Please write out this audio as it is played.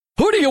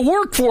Who do you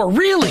work for,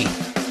 really?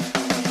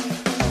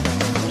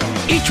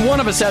 Each one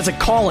of us has a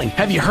calling.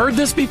 Have you heard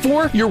this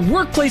before? Your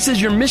workplace is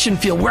your mission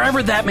field,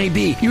 wherever that may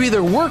be. You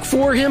either work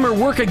for him or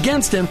work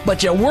against him,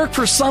 but you work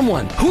for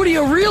someone. Who do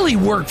you really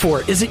work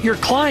for? Is it your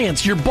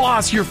clients, your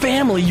boss, your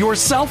family,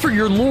 yourself, or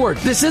your Lord?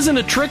 This isn't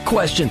a trick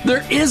question.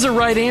 There is a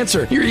right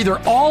answer. You're either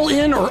all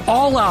in or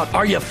all out.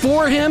 Are you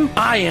for him?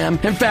 I am.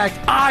 In fact,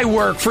 I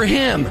work for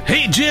him.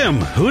 Hey,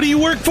 Jim, who do you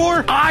work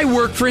for? I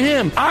work for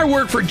him. I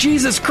work for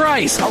Jesus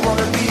Christ. I want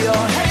to be your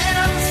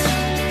hands.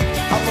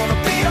 I want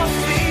to be your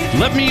feet.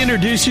 Let me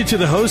introduce you to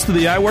the host of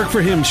the I Work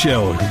For Him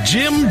show,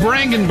 Jim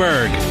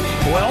Brangenberg.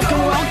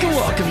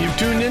 Welcome. You've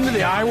tuned into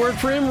the I Work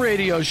For Him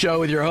radio show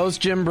with your host,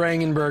 Jim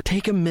Brangenberg.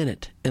 Take a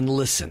minute and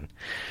listen.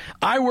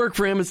 I Work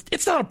For Him,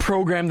 it's not a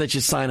program that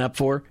you sign up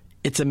for.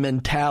 It's a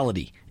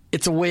mentality.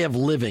 It's a way of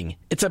living.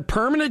 It's a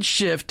permanent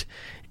shift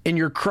in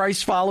your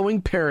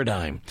Christ-following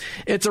paradigm.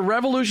 It's a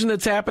revolution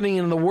that's happening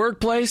in the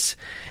workplace,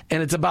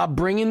 and it's about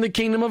bringing the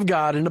kingdom of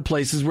God into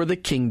places where the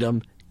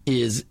kingdom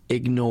is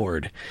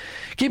ignored.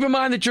 Keep in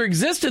mind that your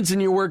existence in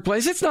your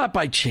workplace, it's not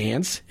by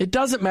chance. It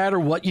doesn't matter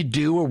what you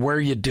do or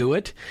where you do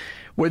it.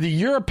 Whether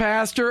you're a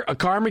pastor, a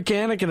car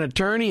mechanic, an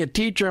attorney, a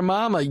teacher, a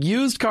mom, a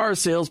used car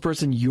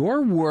salesperson,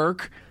 your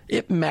work,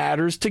 it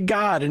matters to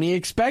God, and He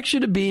expects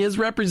you to be His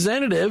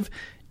representative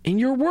in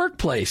your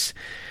workplace.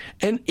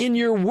 And in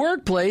your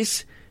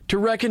workplace, to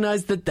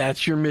recognize that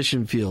that's your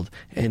mission field.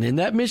 And in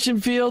that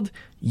mission field,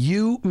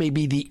 you may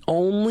be the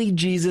only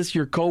Jesus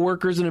your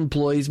coworkers and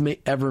employees may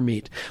ever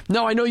meet.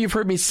 Now, I know you've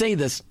heard me say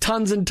this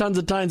tons and tons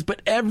of times,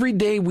 but every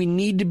day we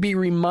need to be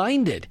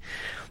reminded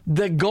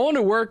that going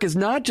to work is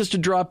not just to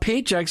draw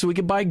paychecks so we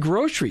can buy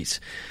groceries.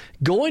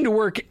 Going to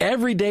work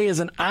every day is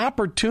an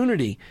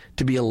opportunity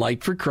to be a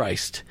light for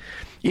Christ.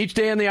 Each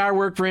day on the I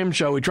Work For Him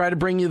show, we try to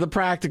bring you the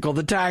practical,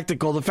 the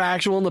tactical, the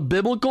factual, and the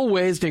biblical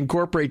ways to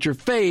incorporate your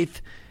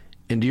faith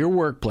into your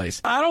workplace.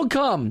 I don't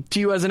come to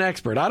you as an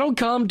expert. I don't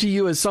come to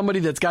you as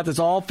somebody that's got this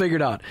all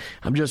figured out.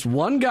 I'm just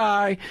one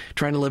guy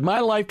trying to live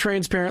my life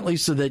transparently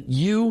so that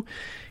you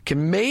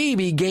can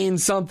maybe gain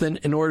something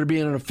in order to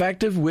be an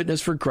effective witness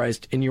for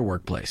Christ in your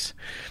workplace.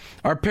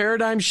 Our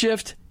paradigm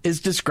shift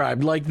is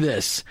described like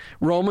this.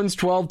 Romans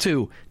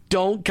 12:2.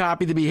 Don't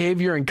copy the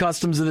behavior and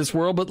customs of this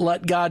world, but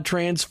let God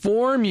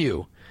transform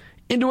you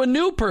into a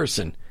new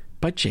person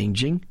by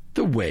changing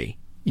the way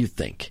you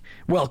think.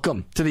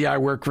 Welcome to the I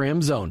Work For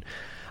Him zone.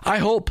 I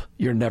hope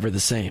you're never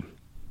the same.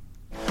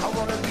 I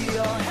want to be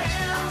your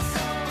hands.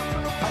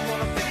 I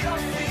want to be your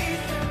feet.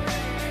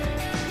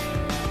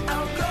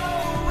 I'll go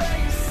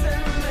where you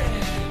send me.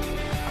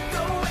 I'll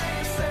go where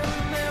you send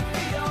me.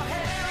 Be your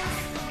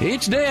hands.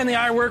 Each day on the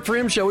I Work For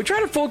Him show, we try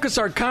to focus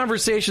our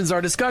conversations,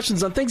 our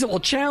discussions on things that will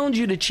challenge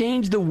you to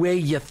change the way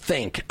you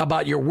think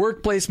about your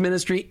workplace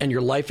ministry and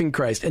your life in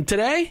Christ. And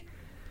today,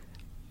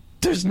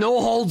 there's no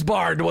holds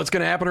barred to what's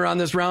going to happen around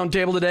this round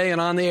table today and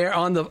on the air,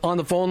 on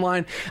the phone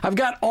line. I've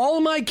got all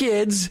of my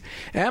kids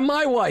and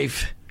my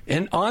wife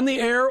and on the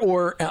air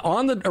or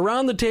around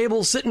the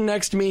table sitting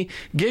next to me,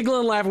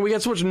 giggling, laughing. We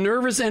got so much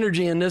nervous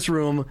energy in this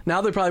room.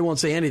 Now they probably won't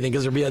say anything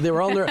because they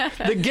were all there,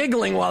 the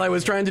giggling while I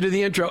was trying to do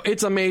the intro.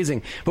 It's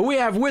amazing. But we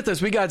have with us,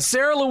 we got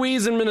Sarah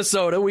Louise in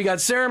Minnesota. We got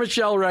Sarah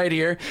Michelle right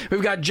here.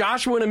 We've got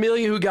Joshua and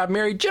Amelia who got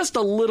married just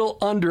a little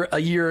under a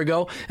year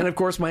ago. And of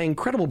course, my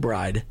incredible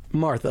bride,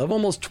 Martha, of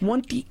almost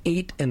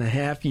 28 and a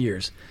half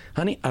years.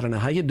 Honey, I don't know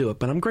how you do it,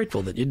 but I'm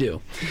grateful that you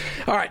do.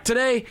 All right,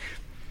 today,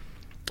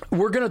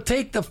 we're going to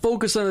take the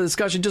focus on the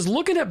discussion, just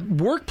looking at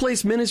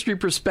workplace ministry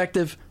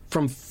perspective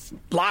from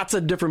lots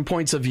of different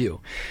points of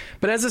view.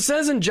 But as it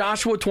says in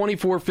Joshua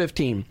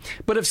 24:15,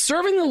 but if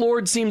serving the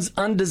Lord seems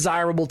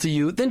undesirable to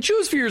you, then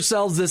choose for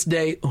yourselves this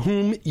day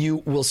whom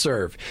you will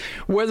serve,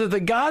 whether the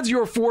gods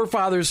your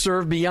forefathers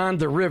served beyond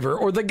the river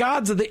or the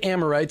gods of the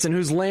Amorites in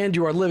whose land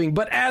you are living.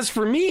 But as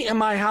for me and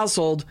my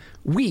household,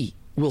 we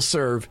will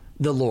serve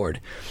the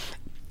Lord.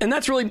 And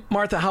that's really,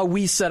 Martha, how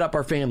we set up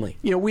our family.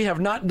 You know, we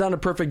have not done a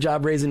perfect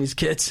job raising these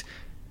kids.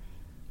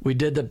 We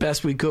did the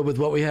best we could with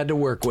what we had to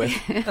work with.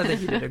 I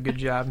think you did a good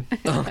job.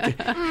 Okay.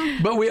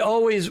 But we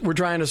always were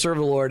trying to serve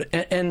the Lord,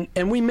 and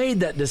we made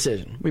that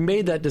decision. We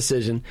made that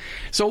decision.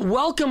 So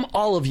welcome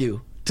all of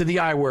you to the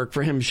I Work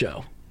For Him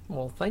show.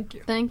 Well, thank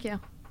you. Thank you.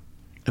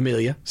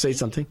 Amelia, say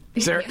something.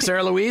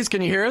 Sarah Louise,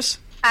 can you hear us?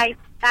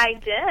 I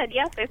did.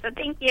 Yes, I said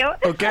thank you.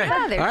 Okay.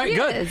 Oh, there all right, she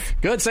good. is.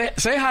 Good.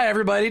 Say hi,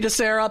 everybody, to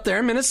Sarah up there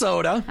in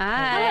Minnesota.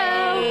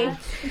 Hi.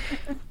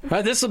 All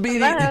right,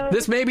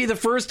 this may be the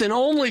first and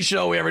only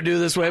show we ever do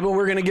this way, but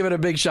we're going to give it a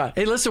big shot.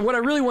 Hey, listen, what I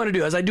really want to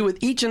do, as I do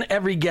with each and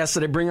every guest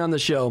that I bring on the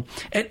show,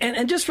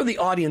 and just for the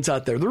audience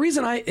out there, the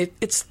reason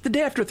it's the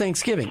day after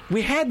Thanksgiving.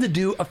 We had to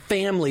do a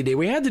family day.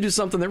 We had to do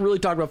something that really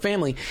talked about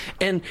family.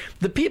 And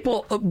the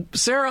people,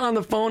 Sarah on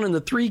the phone and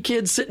the three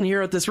kids sitting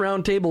here at this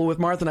round table with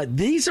Martha and I,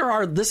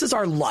 this is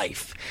our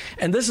life.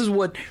 And this is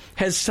what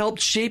has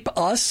helped shape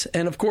us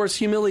and, of course,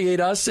 humiliate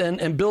us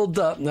and build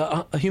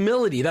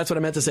humility. That's what I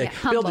meant to say.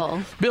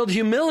 Yeah, build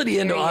humility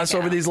into us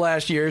over these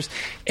last years,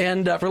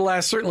 and for the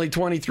last certainly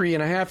 23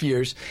 and a half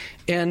years.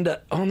 And,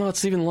 oh, no,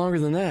 it's even longer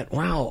than that.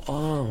 Wow.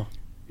 Oh,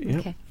 Yeah.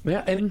 Okay.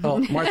 Yeah. And,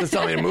 Martha's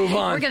telling me to move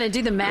on. We're going to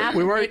do the math.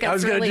 We weren't. Make us I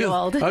was going to really do.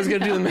 old. I was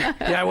going to do the math.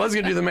 Yeah, I was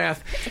going to do the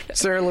math.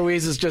 Sarah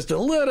Louise is just a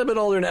little bit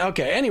older now.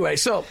 Okay. Anyway,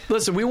 so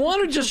listen, we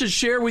wanted just to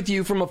share with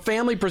you from a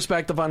family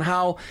perspective on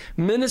how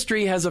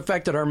ministry has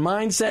affected our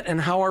mindset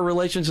and how our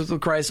relationships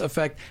with Christ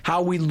affect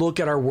how we look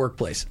at our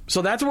workplace.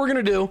 So that's what we're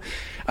going to do.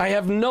 I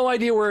have no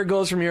idea where it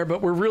goes from here,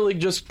 but we're really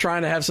just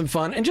trying to have some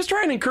fun and just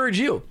trying to encourage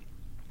you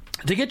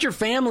to get your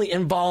family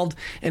involved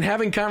in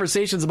having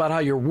conversations about how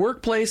your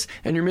workplace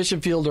and your mission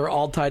field are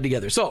all tied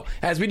together. So,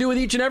 as we do with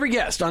each and every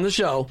guest on the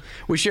show,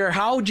 we share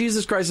how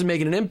Jesus Christ is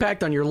making an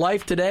impact on your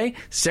life today.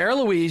 Sarah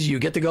Louise, you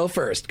get to go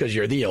first because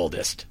you're the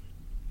oldest.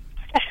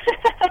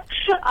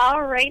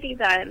 Alrighty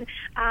then.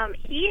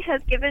 He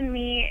has given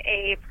me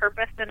a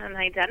purpose and an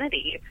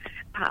identity.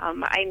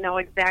 I know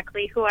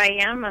exactly who I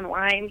am and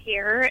why I'm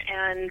here,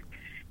 and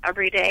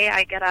every day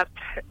I get up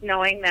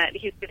knowing that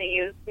he's going to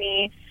use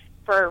me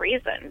for a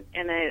reason,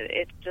 and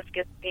it just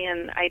gives me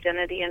an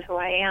identity in who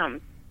I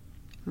am.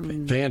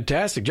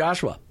 Fantastic.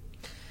 Joshua.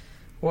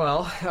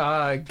 Well,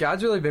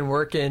 God's really been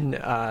working,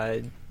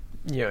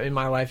 in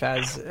my life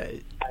as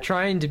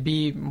trying to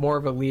be more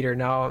of a leader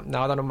now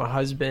that I'm a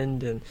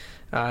husband and,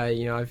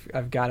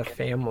 I've got a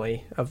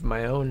family of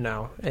my own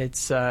now.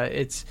 It's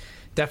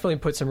definitely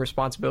put some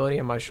responsibility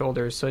on my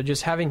shoulders. So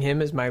just having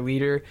him as my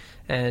leader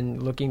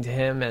and looking to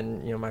him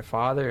and, my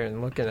father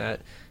and looking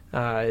at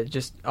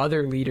just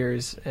other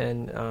leaders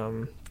and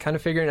kind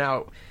of figuring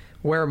out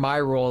where my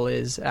role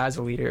is as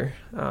a leader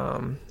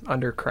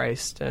under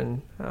Christ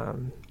and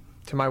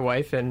to my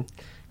wife and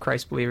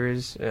Christ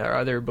believers or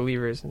other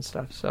believers and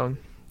stuff. So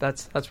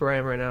that's where I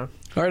am right now.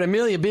 All right,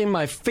 Amelia, being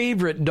my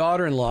favorite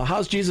daughter-in-law,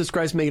 how's Jesus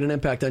Christ making an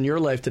impact on your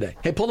life today?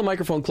 Hey, pull the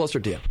microphone closer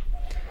to you.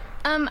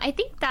 I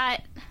think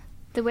that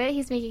the way that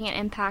he's making an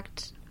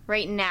impact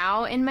right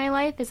now in my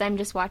life is I'm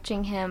just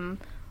watching him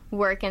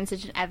work in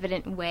such an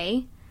evident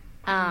way.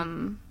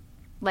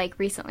 Like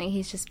recently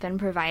he's just been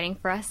providing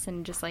for us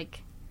in just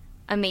like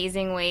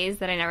amazing ways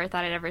that I never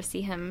thought I'd ever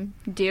see him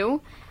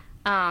do.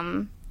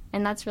 And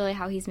that's really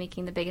how he's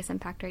making the biggest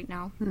impact right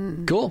now.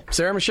 Cool.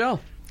 Sarah Michelle.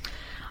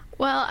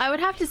 Well, I would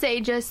have to say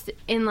just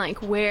in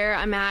like where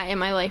I'm at in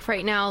my life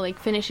right now, like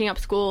finishing up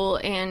school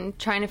and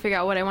trying to figure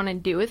out what I want to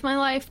do with my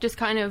life, just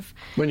kind of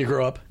When you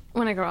grow up.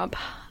 when I grow up.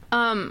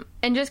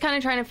 And just kind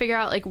of trying to figure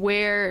out like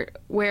where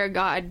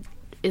God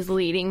is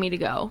leading me to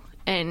go.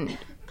 And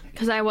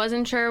because I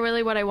wasn't sure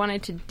really what I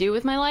wanted to do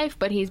with my life,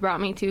 but he's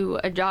brought me to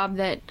a job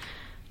that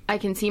I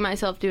can see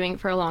myself doing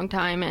for a long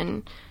time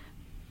and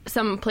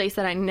some place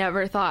that I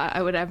never thought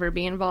I would ever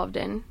be involved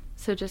in.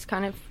 So just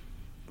kind of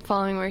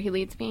following where he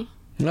leads me.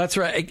 That's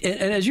right.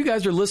 And as you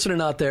guys are listening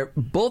out there,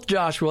 both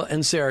Joshua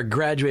and Sarah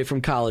graduate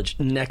from college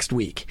next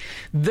week.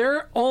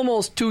 They're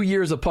almost 2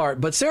 years apart,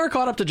 but Sarah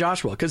caught up to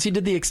Joshua because he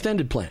did the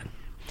extended plan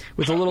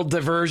with a little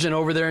diversion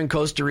over there in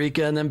Costa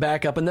Rica and then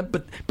back up. And then,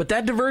 but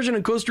that diversion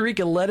in Costa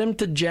Rica led him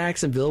to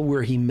Jacksonville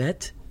where he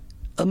met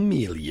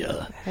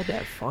Amelia. I had to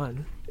have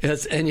fun.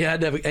 Yes, and you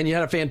had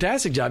a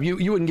fantastic job. You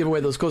wouldn't give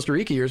away those Costa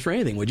Rica years for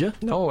anything, would you?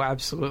 No,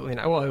 absolutely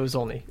not. Well, it was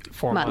only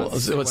 4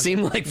 months. So it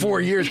seemed like 4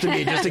 years to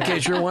me, just in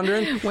case you're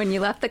wondering. When you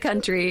left the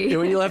country.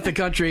 When you left the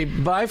country,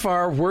 by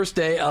far worst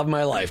day of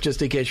my life,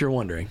 just in case you're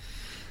wondering.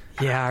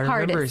 Yeah, I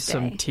remember Hardest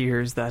some day.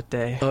 tears that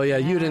day. Oh, yeah,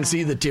 you didn't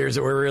see the tears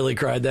that were really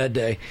cried that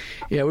day.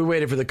 Yeah, we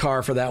waited for the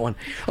car for that one.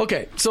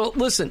 Okay, so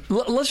listen,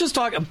 let's just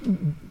talk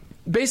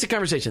basic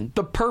conversation.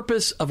 The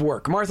purpose of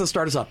work. Martha,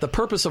 start us off. The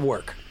purpose of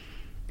work.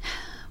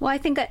 Well, I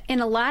think that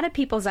in a lot of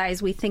people's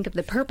eyes, we think of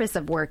the purpose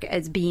of work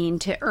as being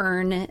to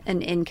earn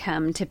an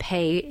income to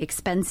pay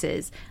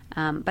expenses.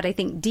 But I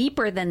think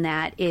deeper than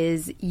that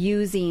is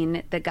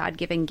using the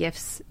God-given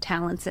gifts,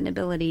 talents, and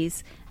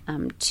abilities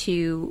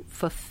to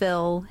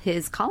fulfill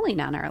his calling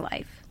on our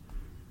life.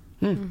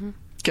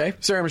 Okay,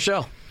 Sarah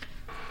Michelle.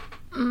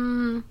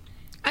 I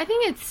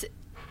think it's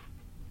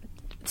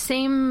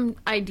same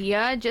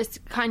idea,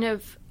 just kind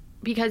of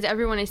because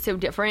everyone is so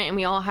different and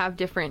we all have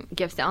different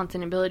gifts, talents,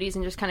 and abilities,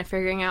 and just kind of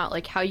figuring out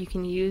like how you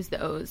can use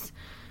those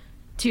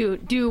to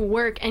do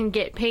work and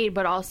get paid,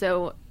 but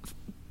also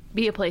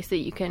be a place that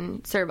you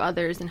can serve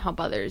others and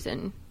help others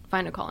and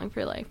find a calling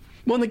for your life.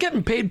 Well, and the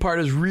getting paid part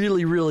is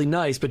really, really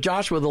nice. But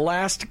Joshua, the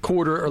last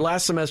quarter or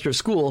last semester of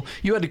school,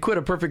 you had to quit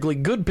a perfectly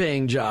good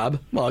paying job.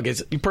 Well, I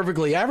guess a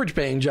perfectly average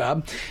paying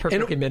job.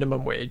 Perfectly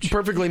minimum wage.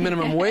 Perfectly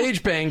minimum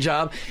wage paying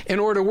job in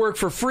order to work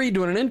for free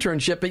doing an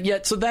internship. But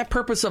yet, so that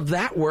purpose of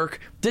that work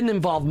didn't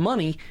involve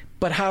money.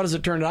 But how does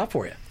it turn out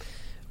for you?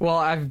 Well,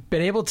 I've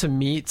been able to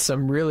meet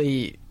some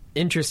really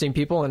interesting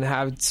people and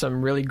have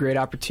some really great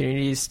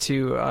opportunities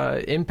to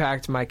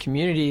impact my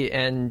community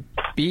and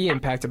be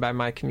impacted by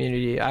my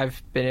community.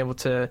 I've been able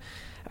to,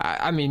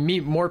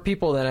 meet more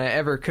people than I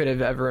ever could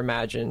have ever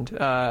imagined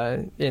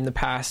in the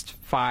past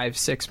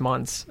 5-6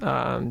 months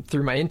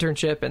through my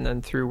internship and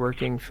then through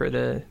working for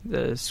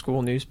the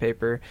school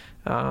newspaper.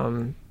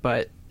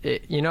 But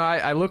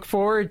I look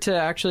forward to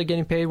actually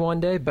getting paid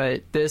one day,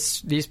 but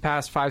these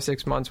past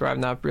 5-6 months where I've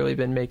not really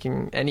been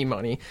making any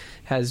money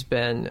has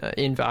been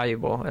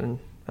invaluable, and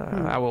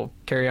I will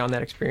carry on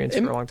that experience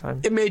for a long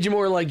time. It made you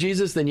more like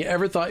Jesus than you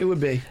ever thought it would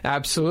be.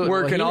 Absolutely.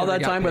 Working Well, all he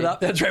that never time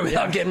got paid.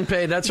 without getting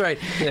paid. That's right.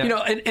 Yeah. You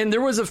know, and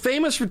there was a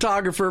famous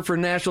photographer for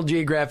National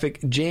Geographic,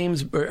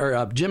 Jim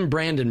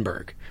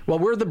Brangenberg. Well,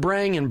 we're the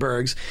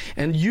Brangenbergs,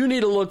 and you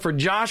need to look for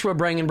Joshua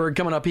Brangenberg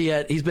coming up.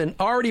 He's been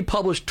already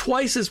published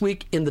twice this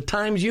week in the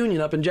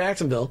Times-Union up in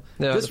Jacksonville.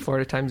 Yeah, the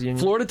Florida Times-Union.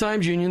 Florida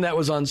Times-Union. That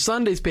was on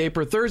Sunday's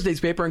paper, Thursday's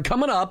paper, and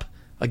coming up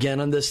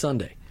again on this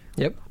Sunday.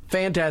 Yep.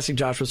 Fantastic,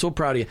 Joshua. So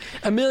proud of you.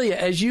 Amelia,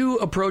 as you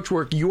approach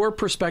work, your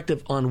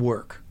perspective on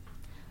work.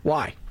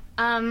 Why?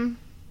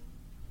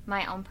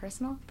 My own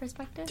personal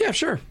perspective? Yeah,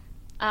 sure.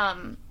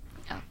 Sorry.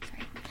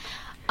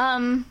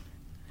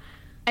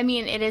 I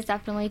mean, it is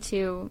definitely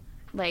to,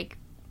 like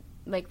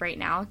right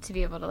now, to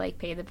be able to, like,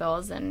 pay the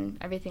bills and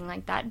everything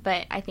like that.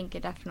 But I think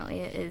it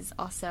definitely is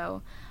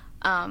also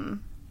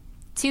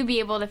to be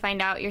able to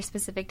find out your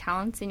specific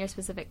talents and your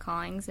specific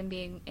callings and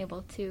being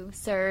able to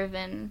serve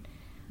and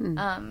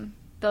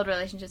build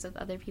relationships with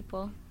other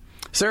people.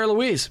 Sarah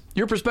Louise,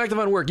 your perspective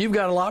on work. You've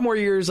got a lot more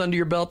years under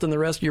your belt than the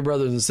rest of your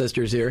brothers and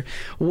sisters here.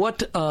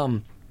 What's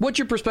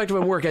your perspective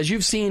on work as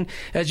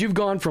you've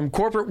gone from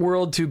corporate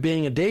world to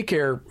being a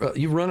daycare?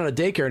 You've run a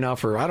daycare now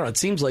for, I don't know, it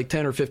seems like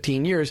 10 or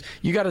 15 years.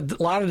 You got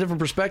a lot of different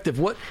perspective.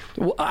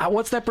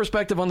 What's that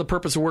perspective on the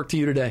purpose of work to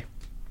you today?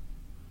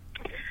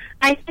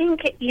 I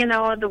think,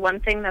 the one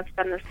thing that's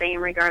been the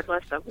same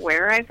regardless of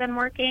where I've been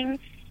working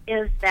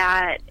is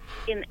that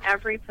in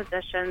every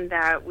position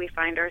that we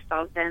find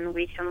ourselves in,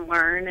 we can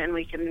learn and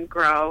we can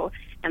grow,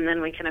 and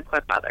then we can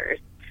equip others.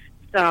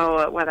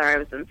 So whether I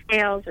was in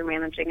sales or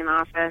managing an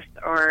office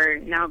or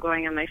now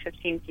going on my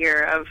 15th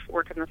year of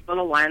working with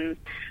little ones,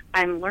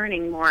 I'm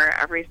learning more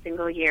every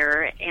single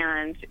year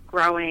and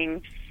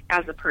growing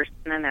as a person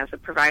and as a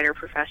provider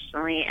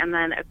professionally, and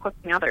then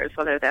equipping others,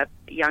 whether that's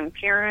young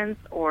parents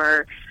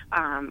or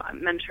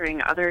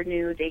mentoring other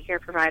new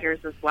daycare providers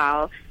as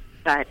well.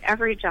 But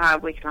every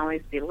job, we can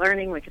always be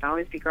learning, we can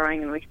always be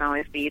growing, and we can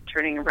always be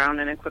turning around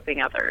and equipping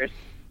others.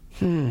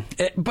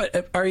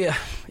 But are you?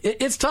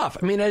 It's tough.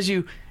 I mean,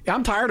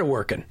 I'm tired of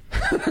working,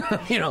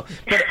 and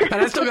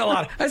I still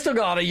got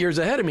a lot of years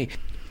ahead of me.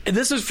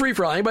 This is free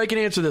for all. Anybody can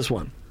answer this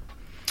one.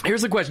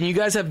 Here's the question: you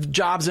guys have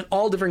jobs in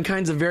all different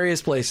kinds of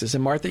various places,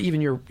 and Martha, even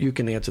you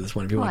can answer this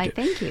one if you want to.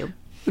 Thank you.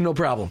 No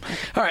problem.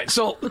 All right.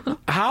 So,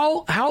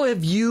 how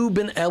have you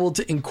been able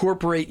to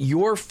incorporate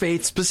your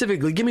faith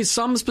specifically? Give me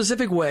some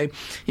specific way,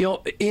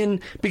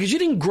 because you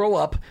didn't grow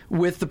up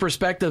with the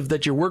perspective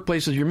that your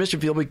workplace is your mission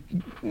field. But,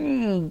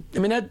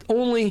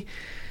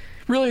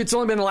 it's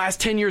only been the last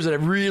 10 years that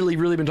I've really,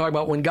 really been talking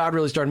about when God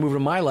really started moving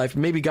in my life.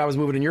 Maybe God was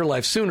moving in your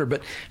life sooner,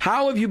 but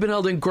how have you been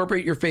able to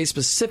incorporate your faith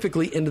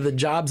specifically into the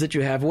jobs that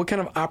you have? What kind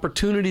of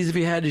opportunities have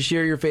you had to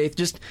share your faith?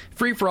 Just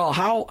free for all.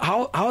 How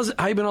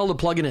have you been able to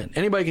plug it in?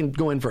 Anybody can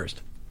go in first.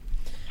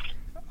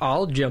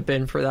 I'll jump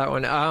in for that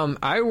one.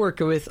 I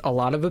work with a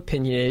lot of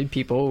opinionated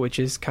people, which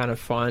is kind of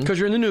fun. Because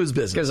you're in the news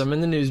business. Because I'm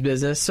in the news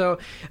business. So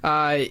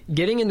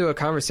getting into a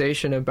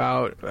conversation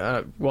about,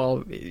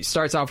 it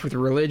starts off with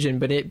religion,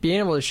 but being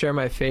able to share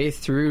my faith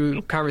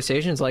through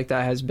conversations like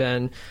that has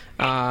been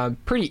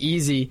pretty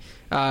easy,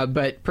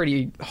 but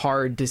pretty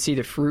hard to see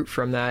the fruit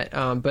from that.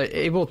 But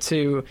able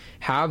to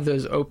have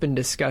those open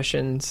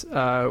discussions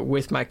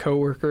with my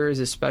coworkers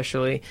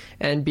especially,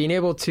 and being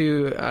able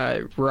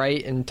to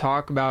write and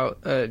talk about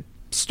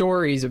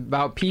stories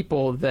about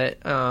people that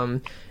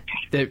I'm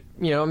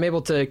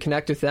able to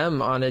connect with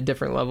them on a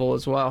different level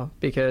as well,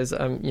 because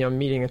I'm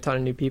meeting a ton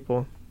of new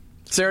people.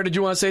 Sarah, did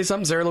you want to say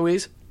something? Sarah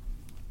Louise?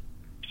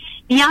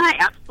 Yeah,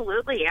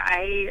 absolutely.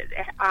 I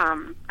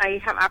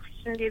have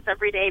opportunities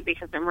every day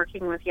because I'm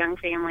working with young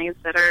families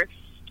that are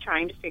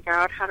trying to figure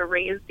out how to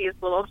raise these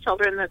little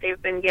children that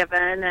they've been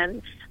given,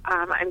 and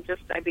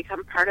I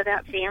become part of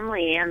that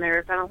family, and there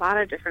have been a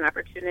lot of different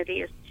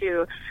opportunities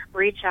to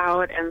reach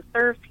out and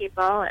serve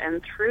people,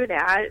 and through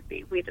that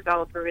we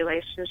develop a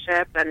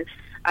relationship, and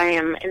I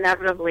am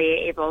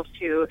inevitably able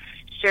to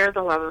share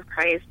the love of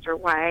Christ, or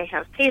why I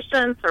have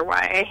patience, or why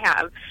I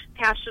have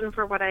passion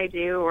for what I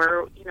do,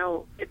 or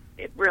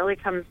it really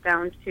comes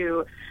down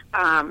to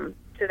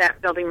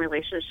that building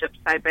relationships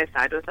side by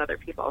side with other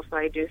people. So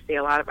I do see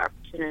a lot of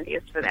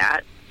opportunities for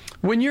that.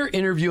 When you're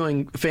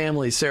interviewing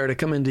families, Sarah, to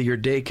come into your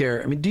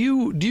daycare, I mean, do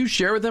you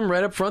share with them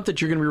right up front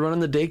that you're going to be running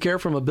the daycare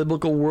from a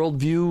biblical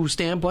worldview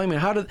standpoint? I mean,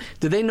 how do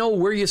they know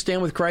where you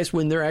stand with Christ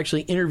when they're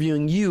actually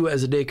interviewing you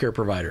as a daycare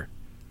provider?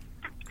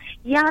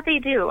 Yeah, they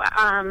do.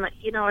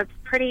 It's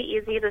pretty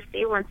easy to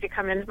see once you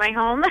come into my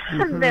home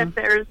that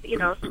there's,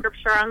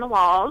 scripture on the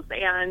walls.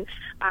 And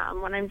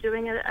when I'm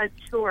doing a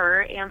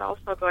tour and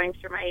also going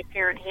through my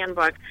parent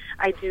handbook,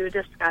 I do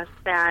discuss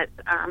that,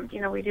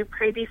 we do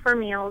pray before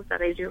meals,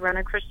 that I do run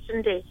a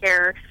Christian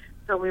daycare.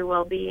 So we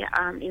will be,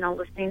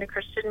 listening to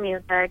Christian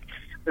music.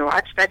 we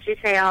watch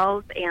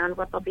VeggieTales, and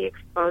what they'll be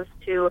exposed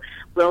to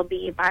will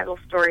be Bible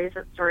stories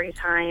at story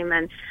time.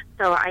 And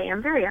so I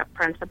am very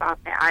upfront about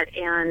that.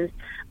 And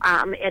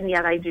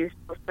yet I do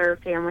still serve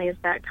families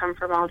that come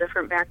from all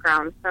different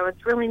backgrounds. So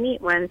it's really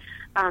neat when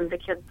the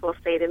kids will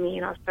say to me,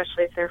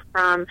 especially if they're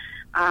from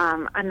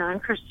a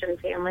non-Christian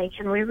family,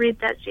 can we read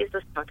that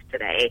Jesus book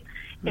today?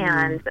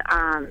 And,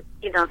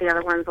 the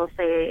other ones will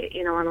say,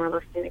 when we're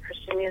listening to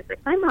Christian music,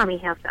 my mommy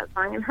has that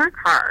song in her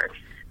car.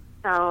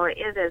 So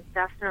it is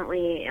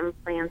definitely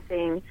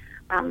implanting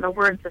the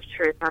words of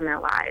truth on their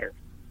lives.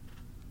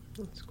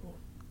 That's cool.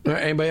 All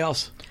right, anybody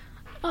else?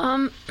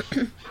 I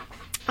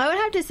would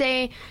have to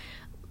say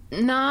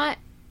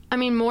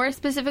more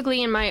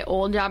specifically in my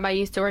old job, I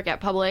used to work at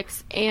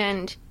Publix,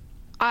 and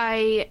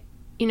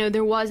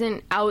there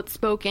wasn't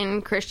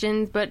outspoken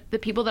Christians, but the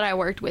people that I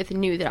worked with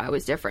knew that I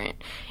was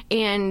different.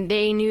 And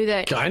they knew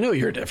that... I know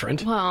you're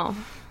different. Well,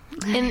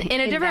 in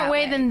a different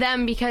way than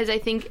them, because I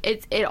think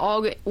it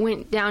all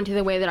went down to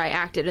the way that I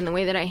acted and the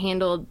way that I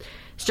handled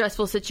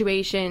stressful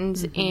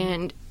situations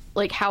and,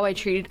 how I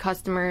treated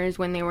customers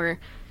when they were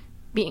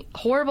being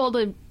horrible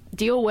to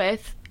deal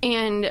with.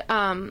 And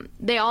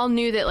they all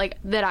knew that,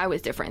 that I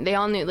was different. They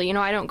all knew,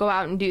 I don't go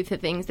out and do the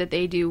things that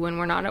they do when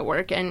we're not at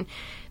work. And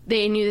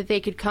they knew that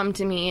they could come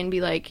to me and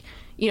be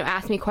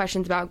ask me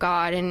questions about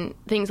God and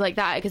things like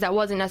that, because that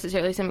wasn't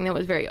necessarily something that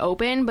was very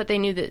open, but they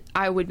knew that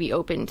I would be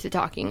open to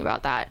talking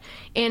about that.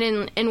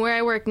 And in where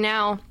I work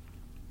now,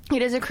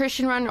 it is a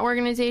Christian-run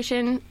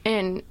organization,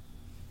 and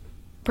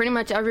pretty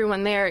much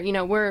everyone there,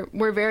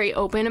 we're very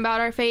open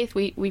about our faith.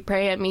 We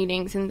pray at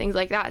meetings and things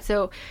like that.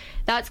 So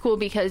that's cool,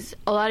 because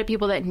a lot of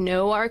people that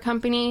know our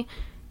company,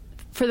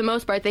 for the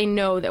most part, they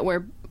know that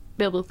we're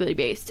biblically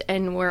based,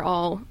 and we're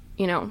all,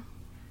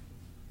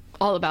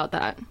 all about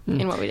that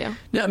in what we do.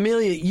 Now,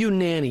 Amelia, you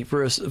nanny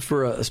for a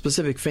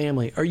specific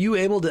family. Are you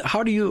able to? How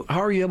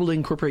are you able to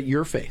incorporate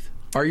your faith?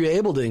 Are you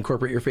able to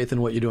incorporate your faith in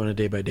what you do on a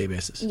day-by-day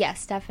basis?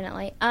 Yes,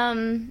 definitely.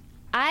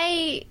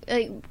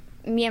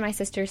 Me and my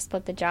sister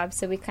split the job,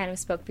 so we kind of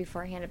spoke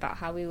beforehand about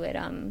how we would,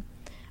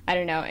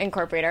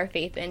 incorporate our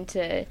faith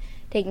into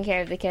taking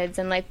care of the kids.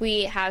 And,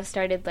 we have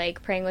started,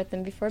 praying with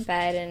them before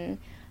bed, and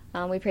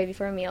we pray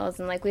before meals,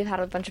 and, we've had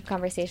a bunch of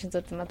conversations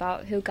with them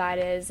about who God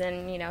is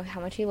and,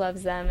 how much he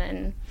loves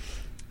them.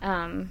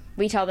 And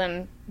we tell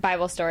them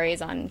Bible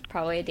stories on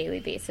probably a daily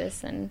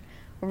basis, and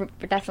we're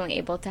definitely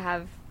able to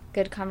have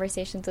good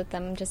conversations with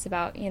them just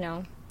about,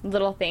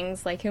 little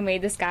things like who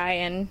made the sky,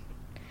 and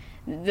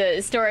the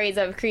stories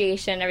of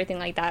creation, everything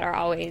like that are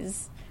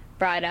always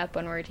brought up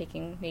when we're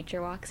taking nature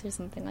walks or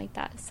something like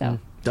that. So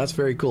that's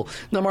very cool.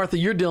 Now, Martha,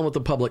 you're dealing with the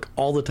public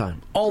all the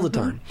time.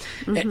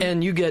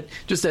 And you get,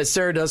 just as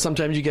Sarah does,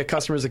 sometimes you get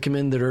customers that come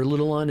in that are a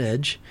little on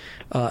edge,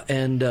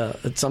 and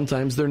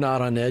sometimes they're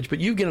not on edge,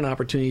 but you get an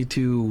opportunity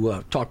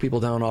to talk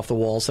people down off the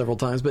wall several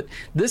times. But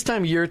this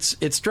time of year, it's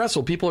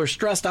stressful. People are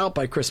stressed out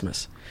by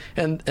Christmas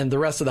and the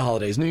rest of the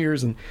holidays, New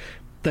Year's and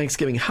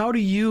Thanksgiving. How are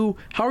you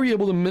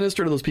able to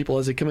minister to those people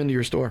as they come into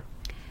your store?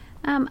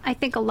 I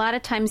think a lot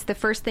of times the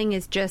first thing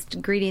is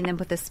just greeting them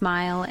with a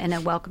smile and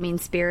a welcoming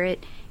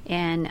spirit,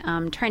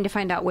 and trying to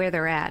find out where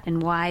they're at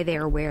and why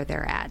they're where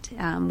they're at.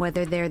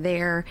 Whether they're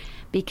there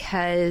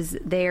because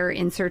they're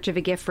in search of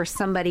a gift for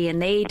somebody and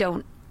they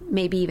don't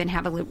maybe even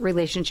have a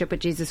relationship with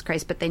Jesus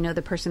Christ, but they know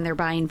the person they're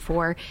buying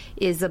for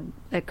is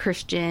a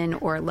Christian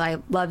or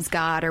loves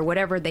God or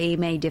whatever they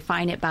may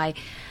define it by.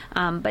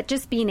 But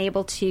just being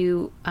able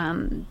to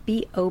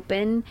be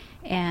open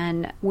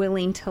and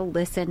willing to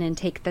listen and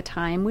take the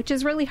time, which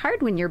is really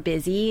hard when you're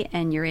busy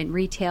and you're in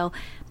retail,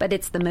 but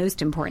it's the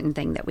most important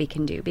thing that we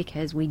can do,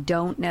 because we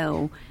don't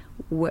know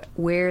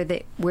where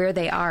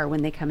they are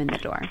when they come in the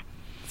door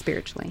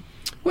spiritually.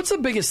 What's the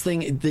biggest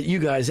thing that you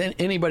guys, and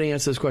anybody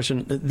answer this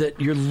question, that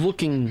you're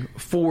looking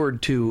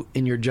forward to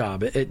in your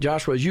job?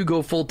 Joshua, as you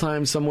go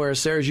full-time somewhere,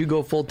 Sarah, as you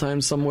go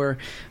full-time somewhere,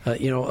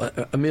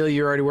 Amelia,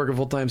 you're already working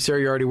full-time,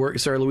 Sarah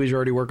Louise, you're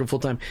already working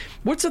full-time.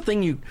 What's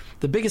the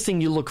biggest thing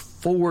you look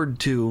forward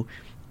to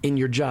in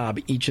your job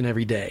each and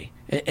every day,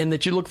 and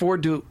that you look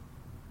forward to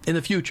in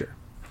the future?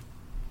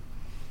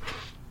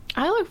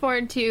 I look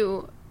forward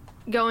to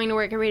going to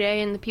work every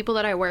day, and the people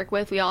that I work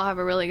with, we all have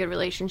a really good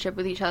relationship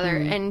with each other,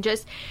 and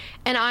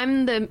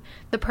I'm the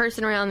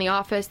person around the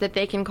office that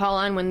they can call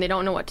on when they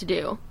don't know what to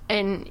do,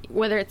 and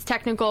whether it's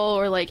technical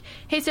or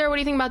hey Sarah, what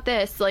do you think about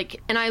this,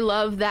 and I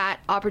love that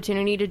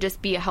opportunity to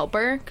just be a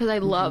helper, because I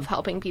love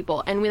helping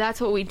people, and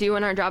that's what we do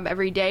in our job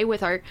every day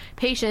with our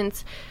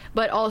patients,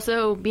 but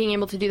also being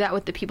able to do that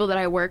with the people that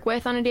I work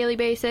with on a daily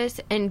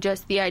basis, and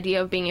just the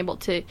idea of being able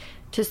to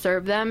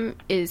serve them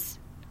is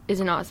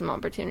an awesome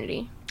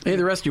opportunity. Hey,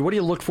 the rest of you, what do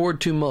you look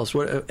forward to most?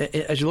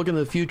 As you look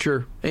into the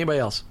future, anybody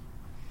else?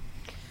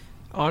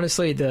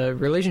 Honestly, the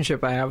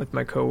relationship I have with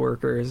my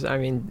coworkers,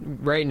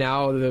 right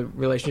now the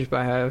relationship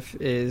I have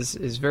is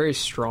very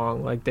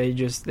strong.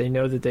 They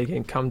know that they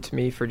can come to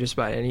me for just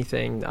about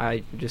anything.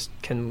 I just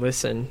can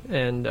listen,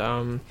 and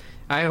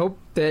I hope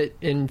that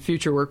in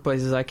future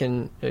workplaces I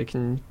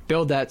can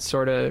build that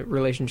sort of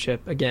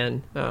relationship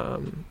again.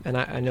 And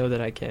I know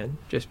that I can,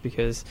 just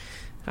because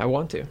I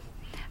want to.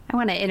 I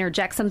want to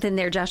interject something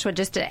there, Joshua,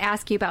 just to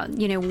ask you about,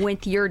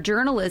 with your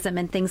journalism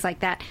and things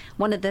like that.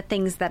 One of the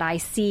things that I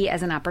see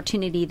as an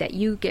opportunity that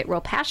you get real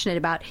passionate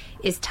about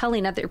is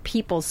telling other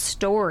people's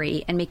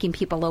story and making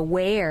people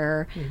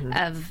aware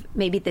of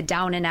maybe the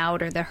down and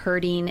out or the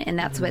hurting. And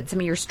that's what some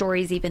of your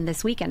stories even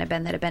this weekend have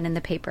been in the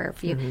paper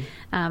for you.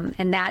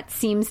 And that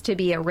seems to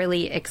be a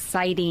really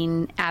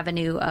exciting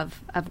avenue of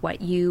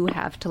what you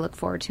have to look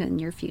forward to in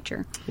your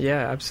future.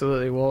 Yeah,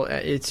 absolutely. Well,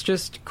 it's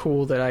just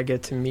cool that I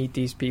get to meet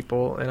these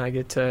people and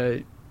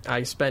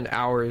I spend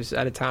hours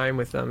at a time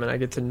with them and I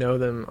get to know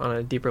them on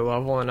a deeper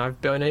level, and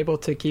I've been able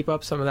to keep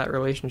up some of that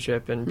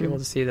relationship and be able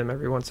to see them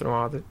every once in a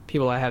while, the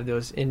people I have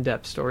those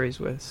in-depth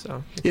stories with.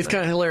 So it's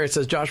kind of hilarious.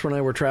 As Joshua and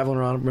I were traveling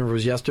around, I don't remember if it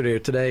was yesterday or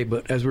today,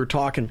 but as we were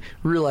talking,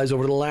 we realized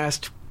over the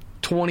last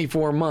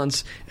 24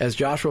 months, as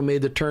Joshua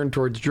made the turn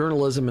towards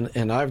journalism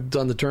and I've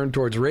done the turn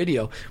towards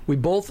radio, we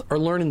both are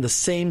learning the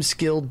same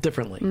skill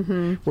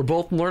differently. We're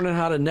both learning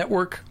how to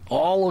network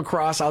all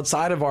across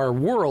outside of our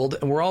world,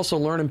 and we're also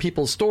learning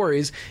people's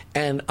stories,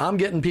 and I'm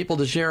getting people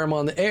to share them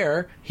on the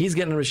air. He's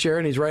getting them to share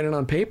it, and he's writing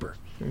on paper.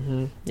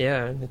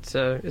 Yeah, it's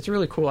a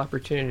really cool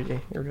opportunity.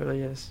 It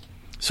really is.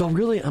 So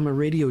really, I'm a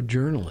radio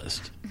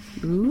journalist.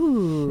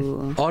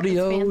 Ooh.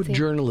 Audio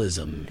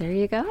journalism. There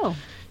you go.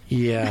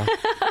 Yeah.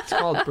 It's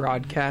called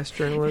broadcast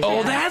journalism.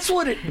 Oh, that's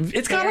what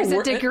it's got There's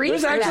a degree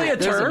There's for actually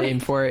that. a term. There's a name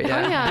for it,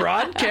 yeah. Oh, yeah.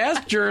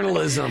 Broadcast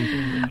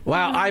journalism.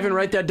 Wow, Ivan,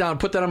 write that down.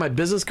 Put that on my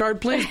business card,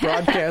 please.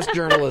 Broadcast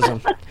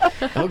journalism.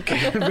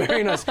 Okay,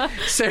 very nice.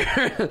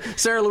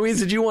 Sarah Louise,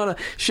 did you want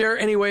to share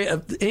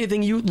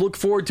anything you look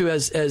forward to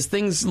as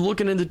things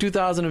looking into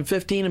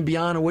 2015 and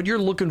beyond, and what you're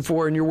looking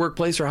for in your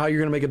workplace, or how you're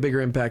going to make a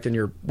bigger impact in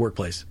your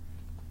workplace?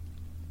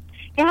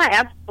 Yeah,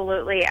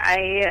 absolutely.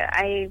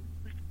 I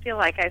feel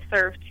like I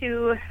serve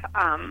two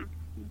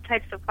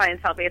types of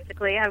clientele,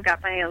 basically. I've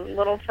got my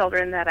little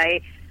children that I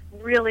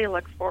really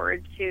look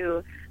forward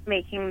to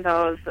making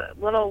those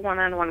little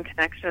one-on-one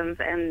connections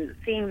and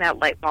seeing that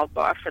light bulb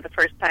go off for the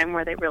first time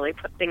where they really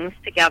put things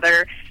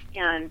together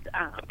and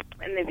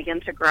they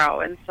begin to grow.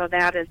 And so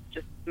that is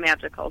just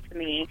magical to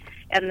me.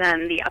 And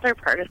then the other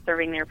part is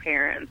serving their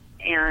parents.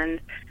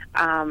 And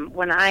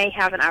when I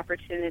have an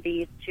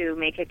opportunity to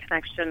make a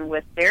connection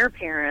with their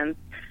parents,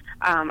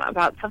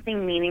 about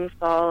something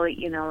meaningful,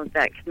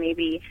 that can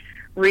maybe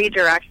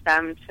redirect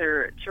them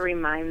to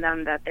remind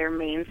them that their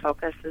main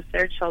focus is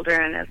their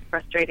children, as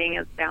frustrating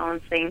as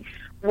balancing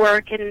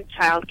work and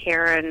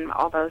childcare and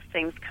all those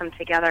things come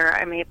together.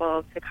 I'm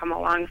able to come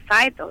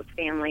alongside those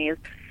families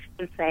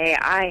and say,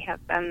 I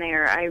have been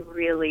there. I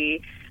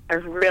really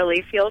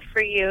feel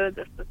for you.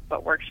 This is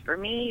what works for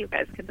me. You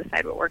guys can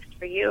decide what works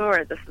for you,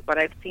 or this is what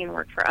I've seen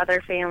work for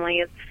other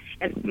families.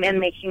 And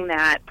making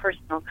that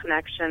personal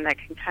connection that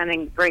can kind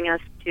of bring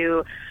us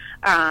to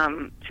a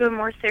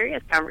more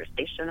serious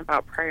conversation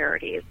about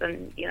priorities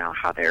and,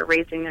 how they're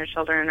raising their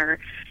children or,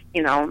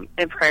 and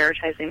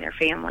prioritizing their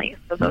families.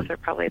 So those are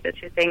probably the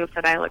two things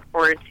that I look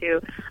forward to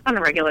on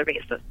a regular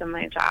basis in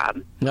my job.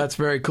 That's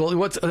very cool.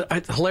 What's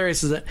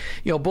hilarious is that,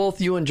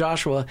 both you and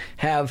Joshua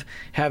have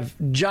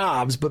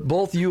jobs, but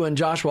both you and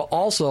Joshua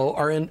also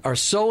are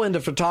so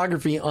into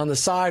photography on the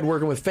side,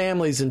 working with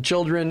families and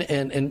children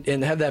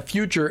and have that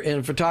future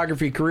in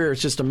photography career.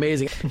 It's just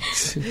amazing.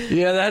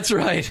 Yeah, that's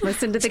right.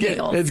 Listen to the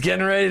giggles. It's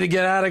getting ready to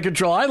get out of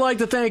control. I'd like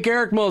to thank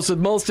Eric Most with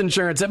Most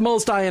Insurance at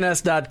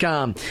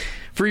mostins.com.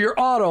 For your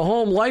auto,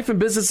 home, life, and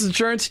business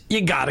insurance,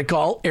 you gotta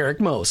call Eric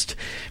Most.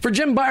 For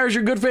Jim Byers,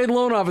 your good faith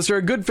loan officer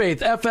at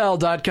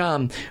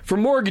goodfaithfl.com. For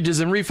mortgages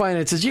and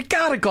refinances, you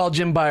gotta call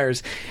Jim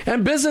Byers.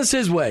 And Business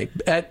His Way.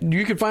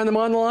 You can find them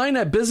online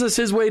at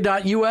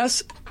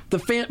businesshisway.us.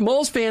 The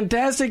most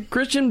fantastic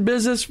Christian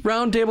business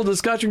roundtable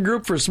discussion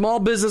group for small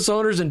business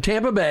owners in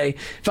Tampa Bay.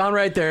 Found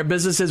right there at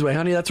Business His Way.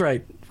 Honey, that's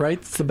right. Right?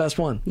 It's the best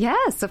one.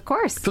 Yes, of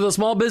course. For the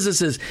small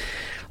businesses.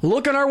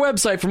 Look on our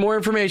website for more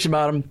information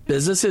about them,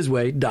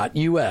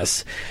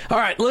 businesshisway.us. All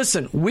right,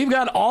 listen, we've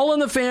got all in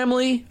the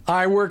family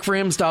I Work For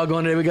Him style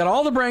going today. We've got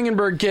all the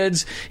Brangenberg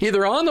kids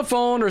either on the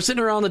phone or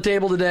sitting around the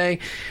table today.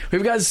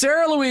 We've got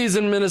Sarah Louise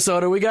in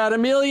Minnesota. We got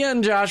Amelia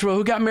and Joshua,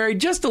 who got married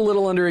just a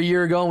little under a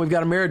year ago, and we've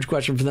got a marriage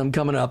question for them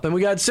coming up. And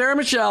we got Sarah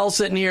Michelle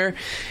sitting here.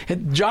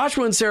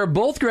 Joshua and Sarah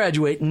both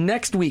graduate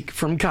next week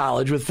from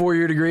college with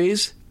 4-year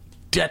degrees,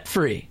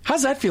 debt-free.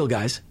 How's that feel,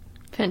 guys?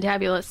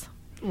 Fantabulous.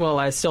 Well,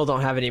 I still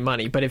don't have any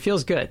money, but it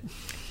feels good.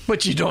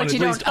 But you don't at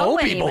least owe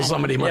people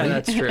somebody money. Yeah,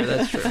 that's true.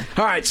 That's true.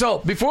 All right, so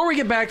before we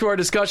get back to our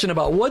discussion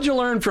about what'd you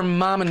learn from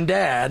mom and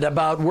dad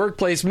about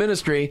workplace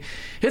ministry,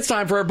 it's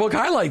time for our book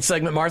highlights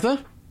segment,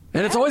 Martha.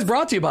 And it's always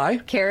brought to you by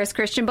Kara's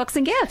Christian Books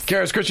and Gifts.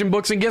 Kara's Christian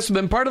Books and Gifts have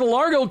been part of the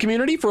Largo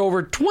community for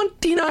over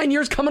 29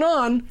 years coming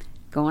on.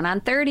 Going on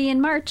 30 in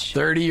March.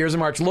 30 years in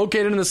March.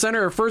 Located in the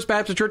center of First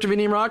Baptist Church of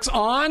Indian Rocks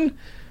on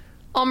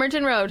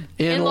Almerton Road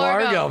in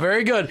Largo.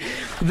 Very good.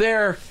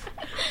 Their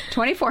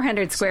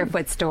 2,400 square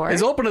foot store.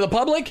 is open to the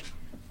public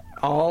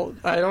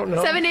I don't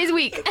know. 7 days a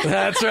week.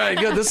 That's right.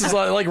 Good. This is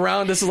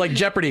this is like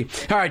Jeopardy.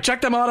 All right,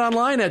 check them out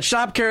online at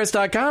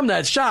shopcaris.com.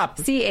 That's shop.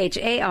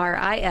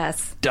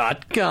 CHARIS.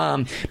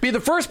 Be the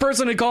first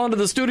person to call into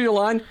the studio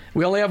line.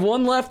 We only have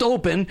one left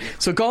open,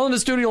 so call into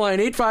studio line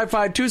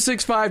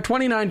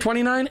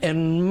 855-265-2929,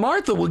 and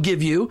Martha will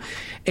give you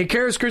a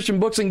Caris Christian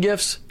Books and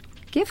Gifts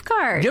Gift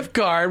card.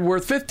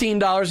 worth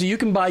 $15 so you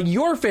can buy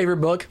your favorite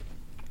book.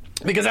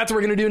 Because that's what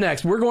we're going to do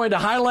next. We're going to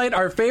highlight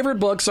our favorite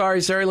book.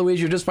 Sorry, Sarah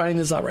Louise, you're just finding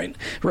this out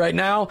right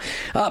now.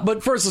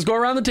 But first, let's go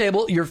around the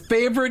table. Your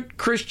favorite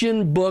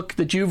Christian book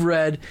that you've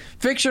read,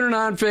 fiction or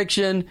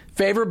nonfiction,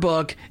 favorite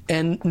book,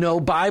 and no,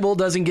 Bible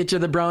doesn't get you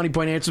the brownie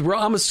point answers.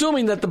 I'm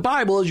assuming that the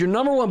Bible is your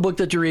number one book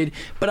that you read,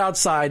 but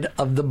outside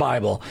of the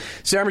Bible.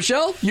 Sarah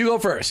Michelle, you go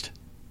first.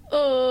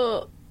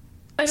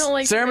 I don't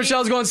like Sarah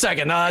Michelle's going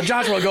second.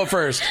 Joshua, go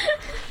first.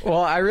 Well,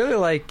 I really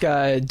like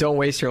 "Don't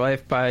Waste Your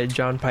Life" by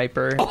John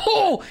Piper.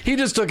 Oh, he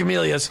just took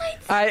Amelia's.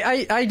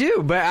 I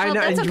do, but I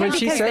know that's okay when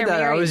she because said they're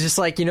that, I married. was just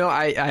like,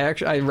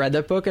 I read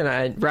that book,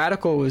 and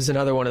Radical was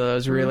another one of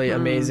those really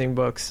amazing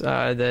books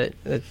that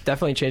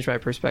definitely changed my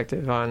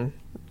perspective on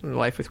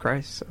life with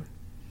Christ. So.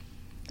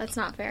 That's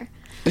not fair.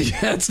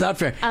 Yeah, it's not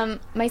fair.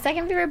 My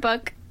second favorite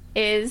book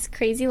is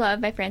Crazy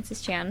Love by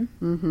Francis Chan.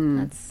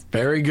 That's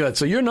Very good.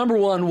 So your number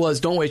one was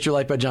Don't Waste Your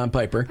Life by John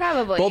Piper.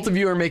 Probably. Both of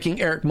you are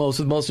making Eric Most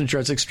with Most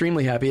Insurance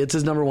extremely happy. It's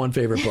his number one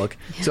favorite book.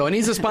 So, and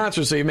he's a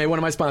sponsor, so you made one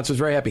of my sponsors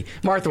very happy.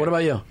 Martha, what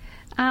about you?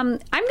 I'm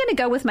going to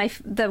go with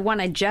the one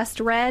I just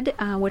read,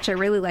 which I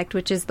really liked,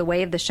 which is The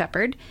Way of the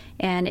Shepherd.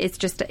 And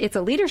it's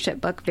a leadership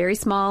book, very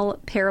small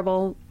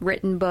parable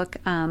written book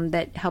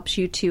that helps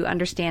you to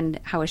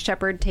understand how a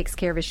shepherd takes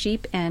care of his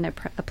sheep and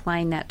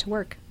applying that to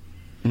work.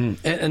 And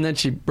then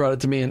she brought it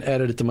to me and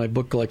added it to my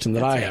book collection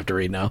that I have to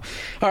read now.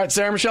 All right,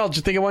 Sarah Michelle, did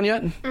you think of one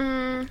yet?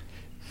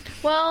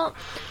 Well,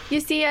 you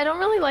see, I don't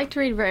really like to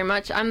read very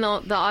much. I'm the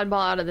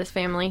oddball out of this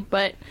family,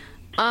 but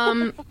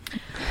And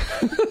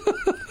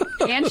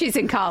she's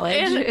in college.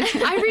 and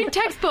I read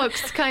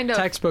textbooks, kind of.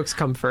 Textbooks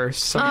come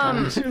first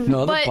sometimes.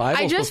 No, the But Bible's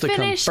I just supposed to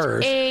come finished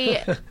first.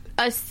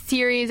 a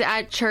series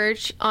at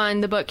church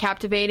on the book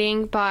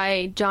Captivating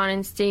by John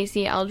and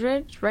Stacey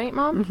Eldridge, right,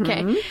 Mom?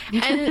 Okay.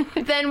 And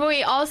then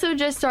we also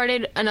just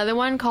started another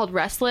one called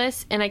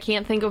Restless, and I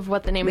can't think of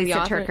what the name Lisa of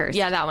the author. Turkers.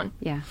 Yeah, that one.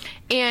 Yeah.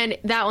 And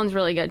that one's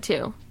really good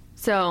too.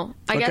 So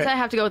I guess Okay. I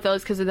have to go with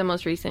those because they're the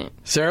most recent.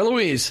 Sarah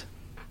Louise.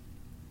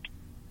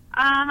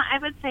 I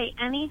would say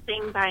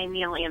anything by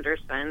Neil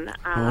Anderson.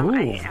 Ooh.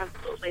 I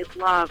absolutely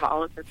love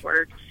all of his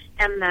work.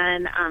 And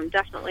then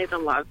definitely The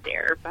Love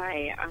Dare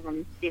by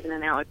Stephen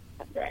and Alex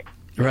Kendrick.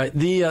 Right.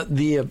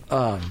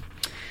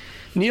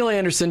 Neil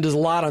Anderson does a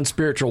lot on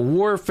spiritual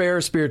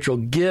warfare, spiritual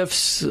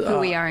gifts. Who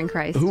we are in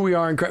Christ. Who we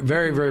are in Christ.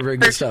 Very, very, very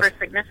good Search stuff. for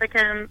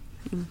Significance.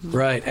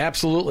 Right,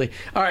 absolutely.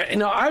 All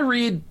right, I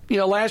read,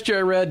 last year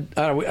I read,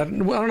 I don't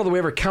know that we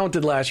ever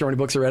counted last year how many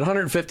books I read,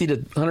 150 to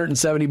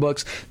 170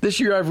 books. This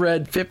year I've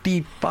read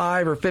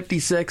 55 or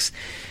 56.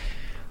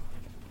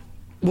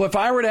 Well, if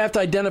I were to have to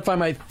identify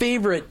my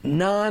favorite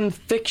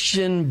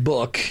nonfiction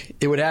book,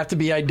 it would have to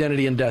be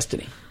Identity and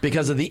Destiny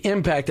because of the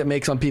impact it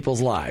makes on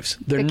people's lives.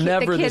 They're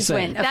never the kids same.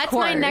 win. Of That's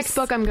my course. next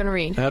book I'm going to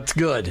read. That's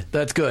good.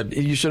 That's good.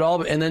 You should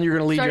all, and then you're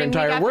going to lead your Starting week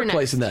entire after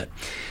workplace next. in that.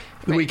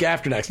 The week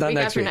after next, not Week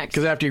next after week, next.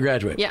 because after you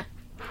graduate. Yeah.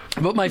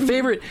 But my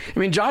favorite,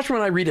 Joshua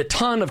and I read a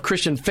ton of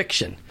Christian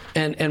fiction,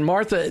 and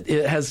Martha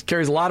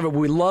carries a lot of it.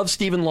 We love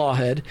Stephen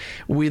Lawhead.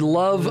 We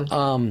love, you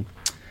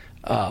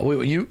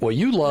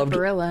loved,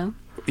 Barillo.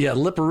 yeah,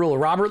 Liparulo,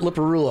 Robert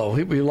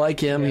Liparulo. We like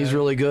him. He's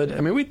really good.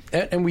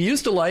 We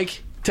used to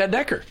like Ted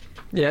Decker.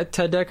 Yeah,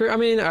 Ted Decker.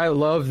 I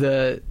love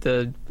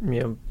the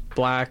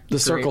Black... The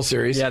Circle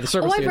series. Yeah, the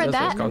Circle Oh, I've series. read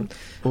That's that. what it's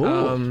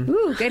called.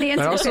 Ooh, good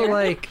answer. I also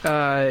like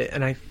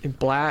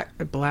Black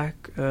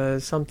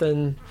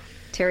something.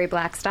 Terry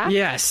Blackstock.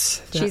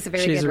 Yes, She's a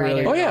very good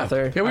really writer. Oh, yeah.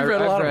 author. Yeah, we've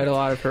read a lot of I've read them. a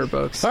lot of her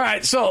books. All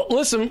right, so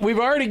listen, we've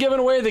already given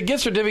away the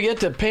gift certificate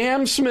to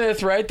Pam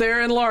Smith right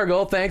there in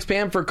Largo. Thanks,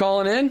 Pam, for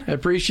calling in. I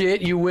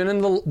appreciate you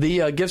winning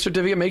the gift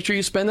certificate. Make sure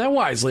you spend that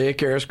wisely at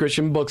Caris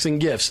Christian Books and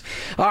Gifts.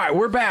 All right,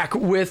 we're back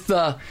with,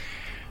 do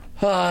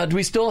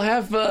we still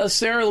have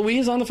Sarah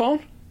Louise on the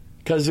phone?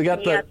 Because we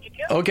got the... Yes, you do.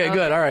 Okay,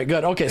 good. All right,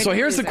 good. Okay, so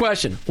here's the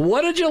question.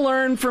 What did you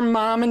learn from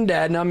Mom and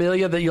Dad? Now,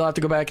 Amelia, that you'll have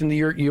to go back into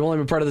you've only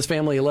been part of this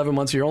family 11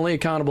 months. So you're only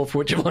accountable for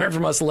what you've learned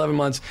from us 11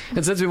 months.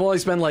 And since we've only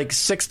spent like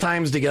 6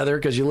 times together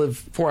because you live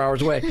 4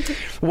 hours away,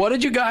 what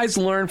did you guys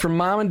learn from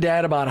Mom and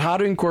Dad about how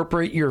to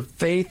incorporate your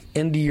faith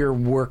into your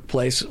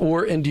workplace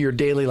or into your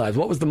daily lives?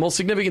 What was the most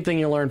significant thing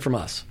you learned from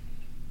us?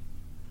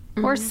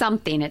 Or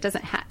something. It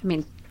doesn't have...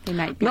 they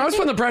might... No, let's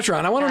put the pressure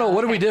on. I want to know, what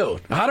did we do?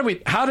 How did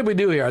we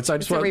do here? So I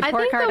just want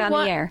Report card on the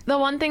air. The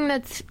one thing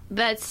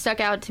that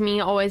stuck out to me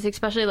always,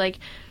 especially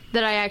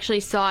that I actually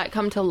saw it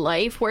come to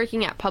life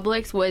working at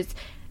Publix, was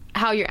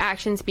how your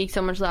actions speak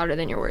so much louder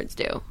than your words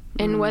do.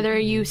 And whether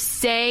you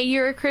say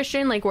you're a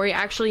Christian, where you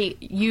actually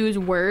use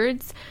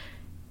words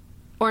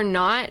or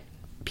not,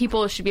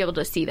 people should be able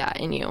to see that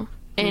in you.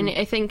 And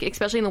I think,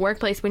 especially in the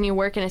workplace, when you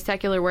work in a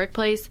secular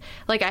workplace,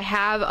 like I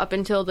have up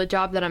until the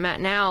job that I'm at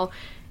now,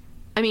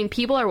 I mean,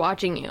 people are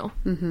watching you.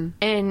 Mm-hmm.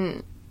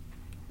 And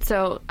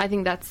so I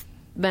think that's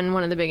been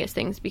one of the biggest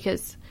things,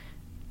 because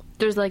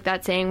there's like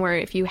that saying where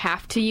if you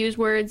have to use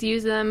words,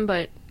 use them,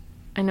 but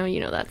I know you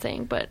know that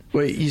saying, but...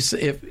 Wait, you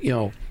say, if, you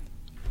know,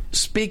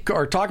 speak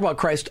or talk about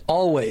Christ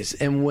always,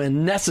 and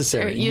when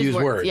necessary, use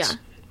words. Yeah.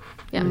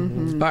 Yeah.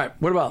 All right,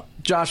 what about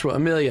Joshua,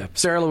 Amelia,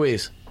 Sarah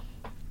Louise?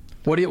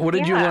 What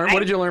did you learn? What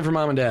did you learn from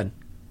Mom and Dad?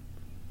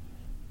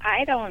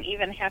 I don't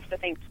even have to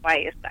think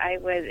twice. I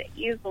would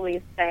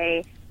easily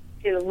say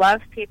to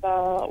love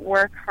people,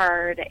 work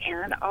hard,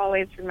 and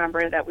always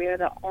remember that we are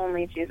the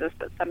only Jesus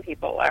that some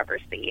people will ever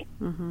see.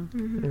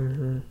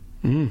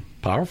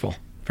 Powerful.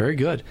 Very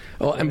good.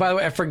 Oh, and by the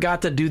way, I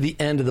forgot to do the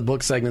end of the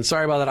book segment.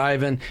 Sorry about that,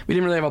 Ivan. We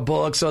didn't really have a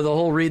book, so the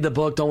whole read the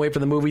book, don't wait for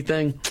the movie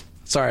thing.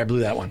 Sorry, I blew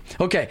that one.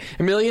 Okay,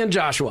 Amelia and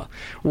Joshua,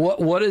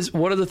 what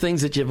are the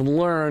things that you've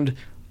learned?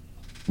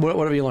 What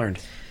have you learned?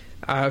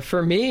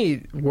 For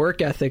me,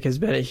 work ethic has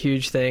been a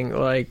huge thing.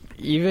 Like,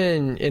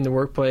 even in the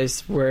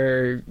workplace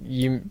where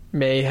you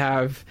may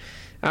have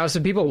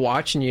some people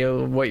watching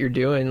you, what you're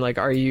doing, like,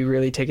 are you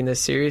really taking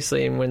this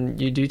seriously? And when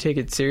you do take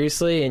it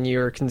seriously and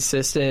you're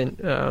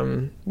consistent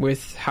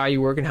with how you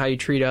work and how you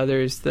treat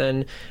others,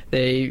 then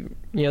they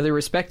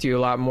respect you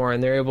a lot more,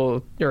 and they're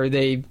able, or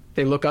they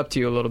look up to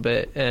you a little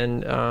bit,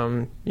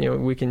 and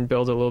we can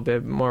build a little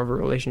bit more of a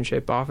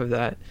relationship off of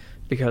that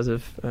because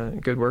of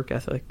good work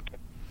ethic.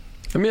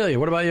 Amelia,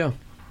 what about you?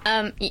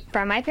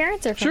 From my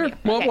parents or from Sure. you?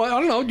 Well, Okay. I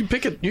don't know. You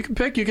pick it. You can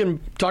pick. You can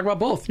talk about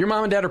both. Your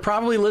mom and dad are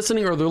probably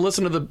listening, or they'll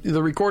listen to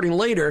the recording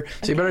later,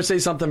 so you better say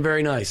something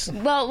very nice.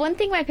 Well, one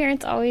thing my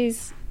parents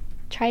always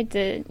tried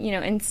to,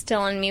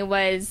 instill in me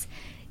was,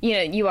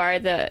 you are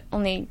the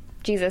only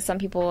Jesus some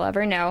people will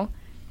ever know.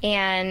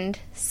 And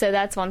so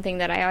that's one thing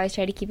that I always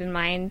try to keep in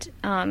mind,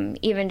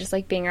 even just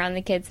like being around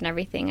the kids and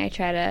everything. I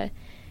try to,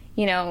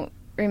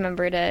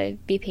 remember to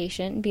be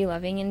patient, be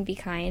loving, and be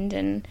kind.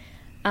 And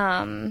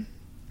I'm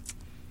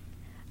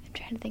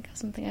trying to think of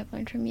something I've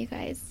learned from you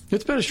guys.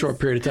 It's been a short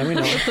period of time. We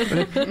know.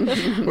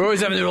 We're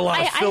always having to do a lot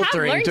of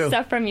filtering, I have learned too.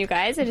 stuff from you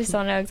guys. I just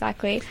don't know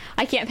exactly.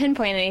 I can't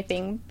pinpoint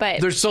anything,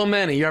 but There's so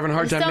many. You're having a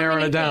hard time so narrowing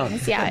many it down.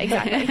 things. Yeah,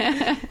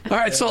 exactly. All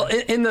right, so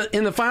in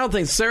the final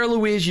thing, Sarah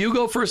Louise, you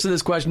go first in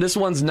this question. This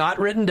one's not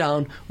written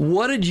down.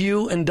 What did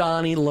you and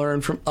Donnie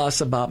learn from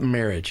us about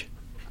marriage?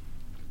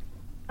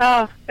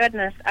 Oh,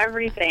 goodness,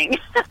 everything.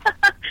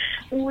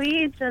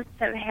 We just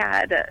have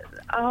had,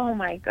 oh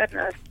my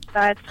goodness,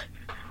 such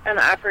an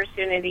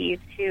opportunity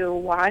to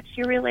watch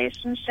your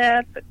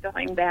relationship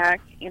going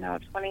back,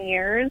 20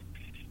 years,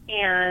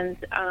 and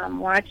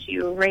watch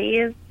you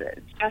raise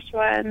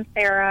Joshua and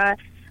Sarah,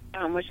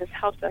 which has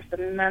helped us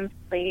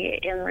immensely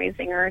in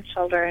raising our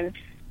children.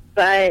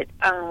 But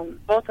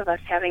both of us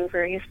having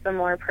very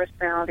similar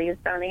personalities,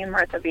 Donnie and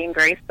Martha being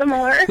very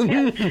similar,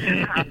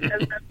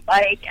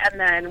 business-like, and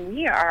then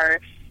we are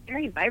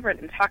very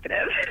vibrant and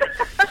talkative.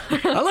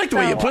 I like the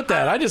way you put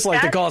that. I just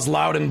like to call us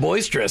loud and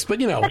boisterous,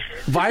 but,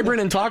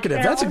 vibrant and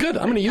talkative. That's a good.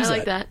 I'm going to use I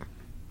like that.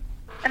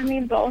 I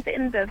mean, both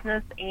in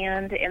business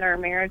and in our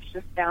marriage,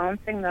 just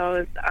balancing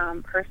those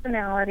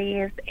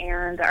personalities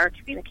and our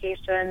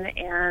communication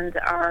and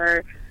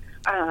our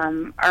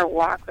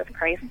walk with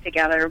Christ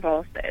together,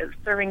 both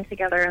serving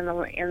together in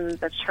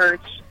the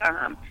church.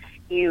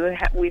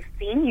 We've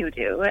seen you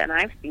do, and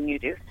I've seen you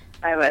do.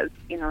 I was,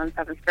 in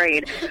 7th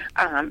grade,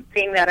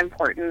 seeing that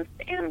importance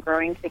and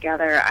growing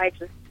together. I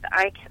could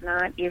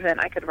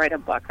write a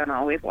book on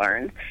all we've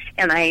learned,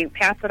 and I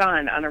pass it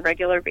on a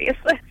regular basis.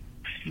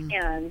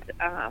 And,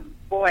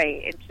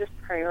 it's just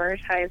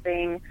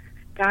prioritizing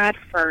God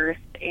first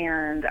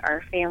and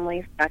our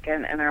family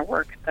second and our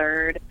work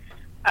third.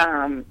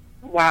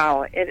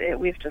 Wow,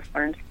 we've just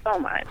learned so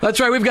much. That's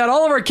right. We've got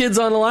all of our kids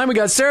on the line. We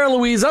got Sarah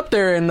Louise up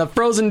there in the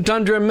frozen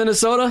tundra in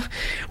Minnesota.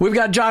 We've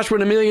got Joshua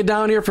and Amelia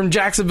down here from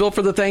Jacksonville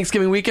for the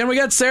Thanksgiving weekend. We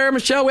got Sarah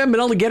Michelle. We haven't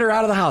been able to get her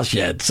out of the house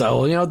yet.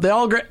 So, they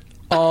all great.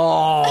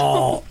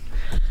 Oh,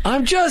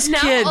 I'm just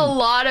kidding. Now a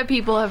lot of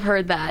people have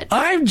heard that.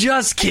 I'm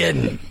just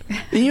kidding.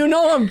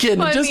 I'm kidding.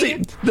 Well, just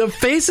the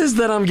faces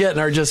that I'm getting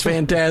are just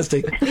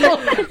fantastic.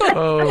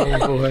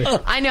 Oh, boy.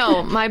 I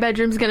know. My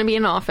bedroom's going to be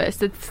an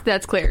office.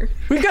 That's clear.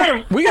 We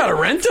got to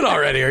rent it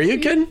already. Are you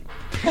kidding?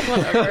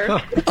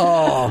 Whatever.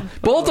 Oh,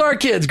 both our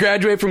kids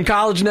graduate from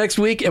college next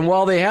week, and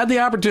while they had the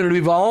opportunity,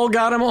 we've all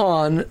got them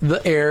on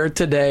the air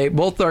today.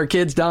 Both our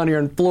kids down here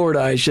in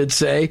Florida, I should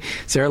say.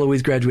 Sarah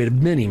Louise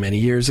graduated many, many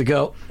years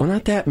ago. Well,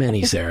 not that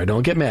many, Sarah.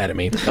 Don't get mad at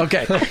me.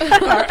 Okay. All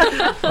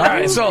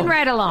right. Moving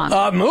right along.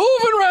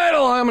 Moving right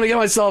along. I'm going to get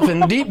myself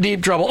in deep,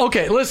 deep trouble.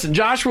 Okay, listen,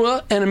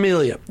 Joshua and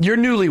Amelia, you're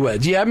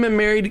newlyweds. You haven't been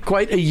married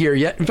quite a year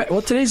yet. In fact,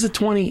 today's the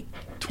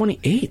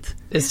 28th.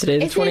 Is today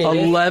the Is it?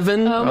 28th?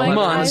 11 my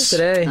months. gosh.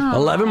 Today.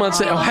 11 months.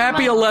 Oh,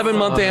 happy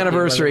 11-month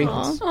anniversary.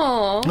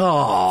 Oh.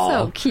 Oh,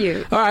 So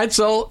cute. All right,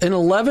 so in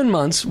 11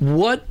 months,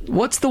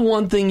 what's the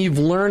one thing you've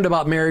learned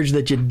about marriage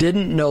that you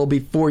didn't know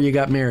before you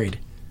got married?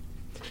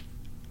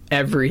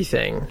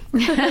 everything.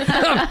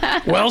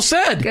 Well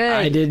said. Good.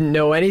 I didn't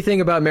know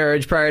anything about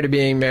marriage prior to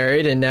being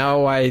married, and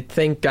now I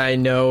think I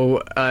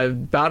know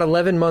about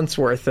 11 months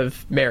worth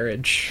of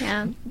marriage.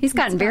 Yeah. He's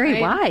gotten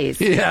very right.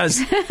 wise. Yes.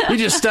 He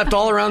just stepped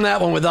all around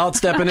that one without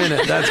stepping in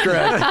it. That's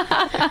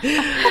correct.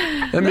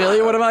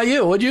 Amelia, what about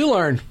you? What'd you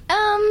learn?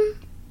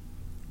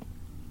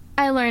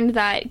 I learned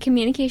that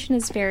communication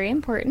is very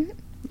important.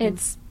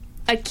 It's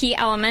a key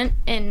element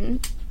in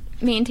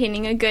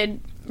maintaining a good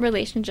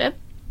relationship.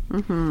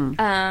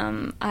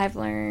 I've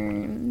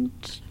learned.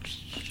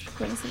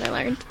 What else have I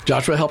learned?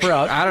 Joshua, help her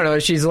out. I don't know.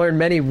 She's learned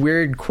many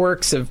weird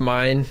quirks of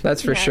mine.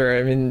 That's for Yeah. sure.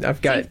 I mean,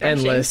 I've got Teeth brushing.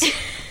 endless.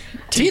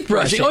 Teeth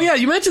brushing. Oh, yeah,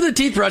 you mentioned the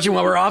teeth brushing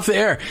while we were off the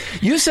air.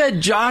 You said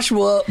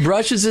Joshua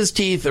brushes his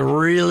teeth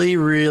really,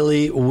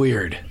 really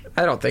weird.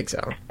 I don't think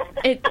so.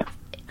 It,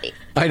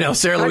 I know.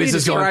 Sarah How do Louise you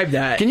is going, describe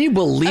that? Can you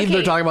believe Okay.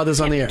 they're talking about this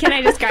on the air? can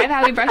I describe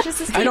how he brushes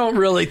his teeth? I don't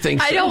really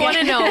think so. I don't want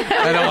to know.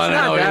 I don't want to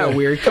know Not that either.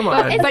 weird. Come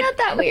on. It's not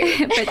that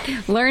weird.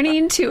 But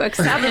learning to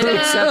accept it.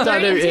 Accept other-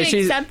 Learning to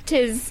she's- accept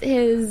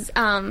his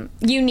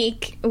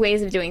unique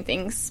ways of doing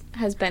things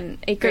has been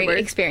a great word.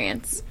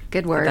 experience.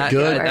 Good word.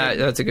 Good.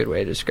 That's a good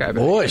way to describe it.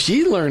 Boy,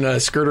 she learned a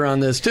skirter on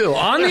this, too.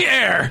 On the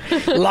air,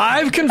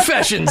 live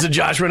confessions of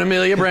Joshua and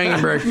Amelia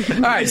Brangenberg.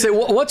 All right, so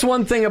what's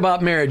one thing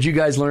about marriage you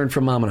guys learned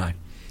from Mom and I?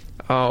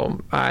 Oh,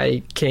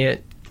 I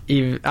can't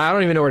even. I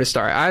don't even know where to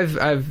start.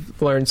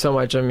 I've learned so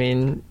much. I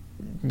mean,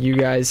 you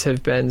guys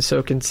have been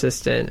so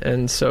consistent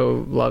and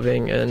so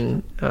loving,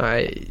 and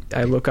I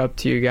look up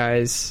to you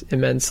guys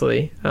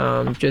immensely.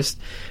 Just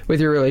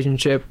with your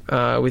relationship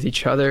with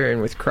each other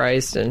and with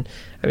Christ, and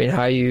I mean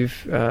how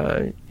you've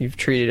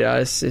treated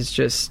us is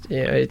just,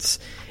 you know, it's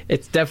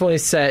definitely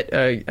set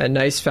a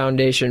nice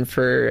foundation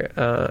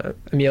for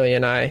Amelia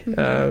and I,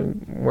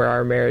 where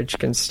our marriage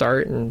can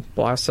start and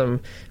blossom.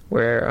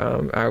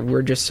 Where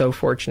we're just so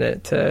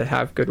fortunate to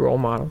have good role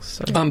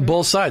models. So. On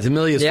both sides.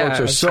 Amelia's Yeah, folks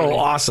are so absolutely.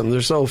 awesome.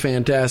 They're so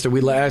fantastic.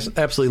 We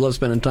absolutely love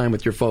spending time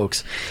with your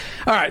folks.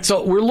 All right,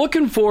 so we're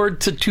looking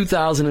forward to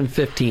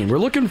 2015. We're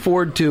looking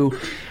forward to,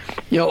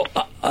 you know,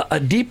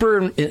 a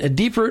deeper,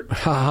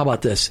 how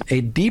about this?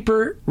 A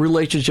deeper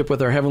relationship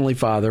with our Heavenly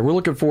Father. We're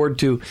looking forward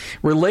to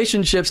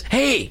relationships.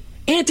 Hey,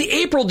 Auntie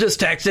April just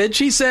texted.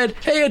 She said,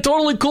 hey, a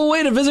totally cool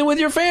way to visit with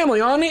your family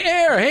on the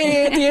air.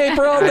 Hey, Auntie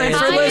April, thanks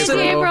for Hi,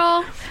 listening. Auntie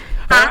April.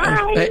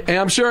 Hey,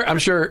 I'm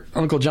sure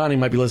Uncle Johnny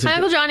might be listening. Hi,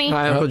 Uncle Johnny.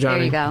 Hi, Uncle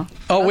Johnny. There you go.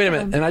 Oh, wait a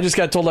minute. And I just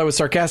got told I was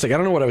sarcastic. I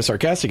don't know what I was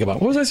sarcastic about.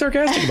 What was I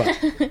sarcastic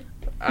about?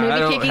 I Maybe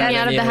don't kicking have me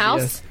out of any the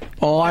ideas. house.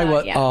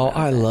 Oh, yeah.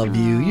 I love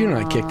you. You're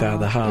not kicked out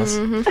of the house.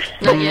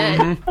 Not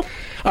yet. All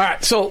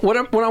right. So what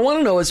I want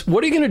to know is,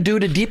 what are you going to do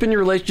to deepen your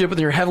relationship with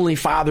your Heavenly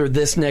Father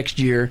this next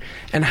year,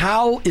 and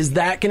how is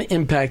that going to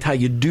impact how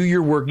you do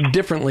your work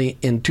differently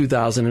in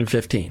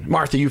 2015?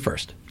 Martha, you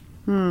first.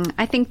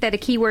 I think that a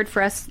key word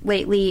for us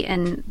lately,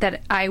 and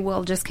that I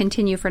will just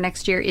continue for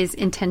next year, is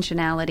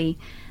intentionality.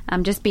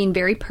 Just being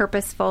very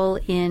purposeful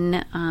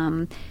in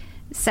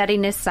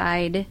setting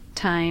aside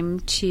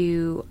time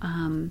to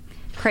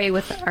pray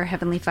with our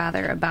Heavenly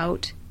Father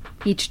about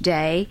each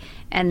day,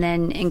 and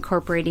then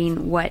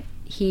incorporating what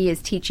He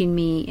is teaching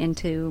me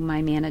into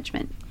my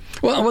management.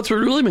 Well, what's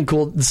really been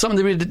cool, something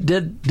that we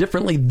did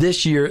differently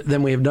this year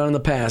than we have done in the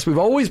past. We've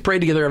always prayed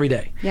together every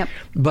day. Yep.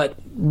 But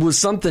was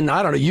something,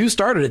 I don't know, you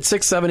started it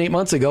 6, 7, 8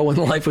 months ago when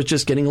life was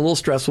just getting a little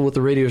stressful with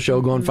the radio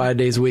show going 5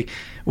 days a week.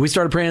 We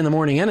started praying in the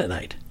morning and at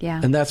night. Yeah.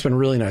 And that's been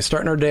really nice.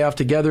 Starting our day off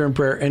together in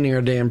prayer, ending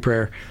our day in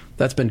prayer.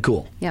 That's been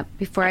cool. Yep.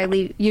 Before I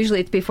leave, usually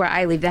it's before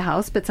I leave the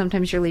house, but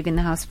sometimes you're leaving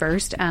the house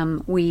first.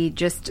 We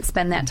just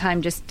spend that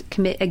time just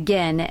commit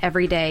again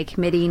every day,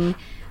 committing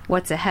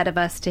what's ahead of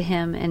us to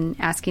Him and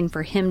asking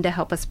for Him to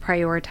help us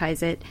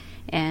prioritize it,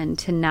 and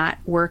to not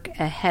work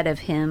ahead of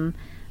Him,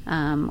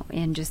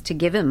 and just to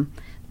give Him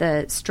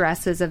the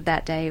stresses of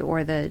that day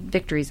or the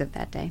victories of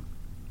that day.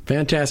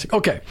 Fantastic.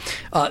 Okay.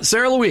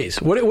 Sarah Louise,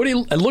 what are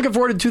you looking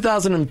forward to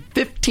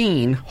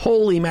 2015?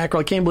 Holy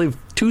mackerel, I can't believe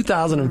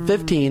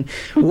 2015.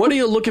 What are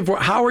you looking for?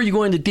 How are you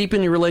going to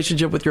deepen your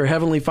relationship with your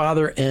Heavenly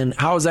Father, and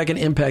how is that going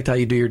to impact how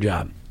you do your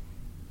job?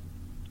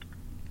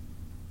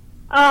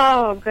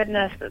 Oh,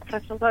 goodness, it's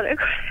such a loaded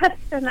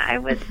question. I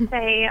would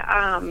say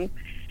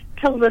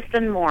to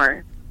listen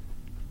more.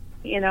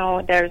 You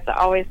know, there's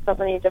always so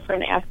many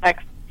different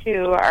aspects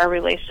to our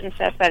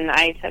relationship, and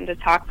I tend to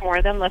talk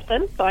more than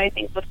listen, so I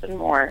think listen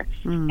more.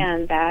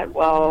 And that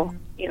will,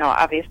 you know,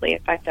 obviously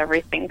affect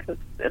everything, because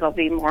it'll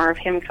be more of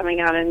Him coming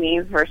out in me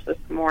versus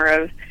more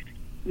of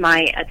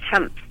my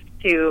attempts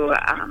to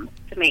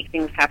make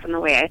things happen the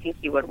way I think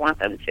He would want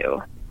them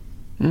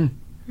to.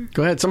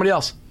 Go ahead. Somebody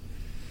else.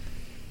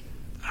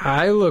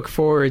 I look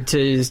forward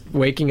to just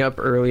waking up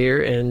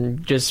earlier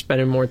and just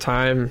spending more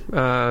time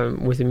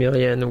with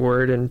Amelia in the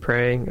Word and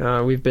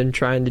praying. We've been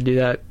trying to do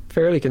that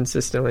fairly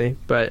consistently,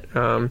 but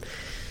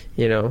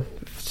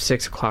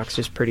 6 o'clock's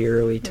just pretty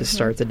early to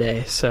start the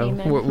day. So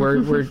Amen.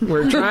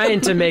 we're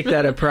trying to make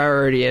that a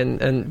priority,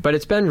 but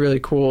it's been really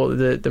cool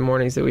the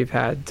mornings that we've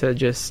had to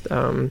just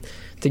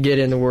to get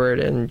in the Word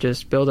and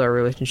just build our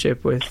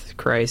relationship with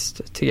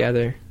Christ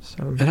together.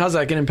 So. And how's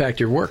that going to impact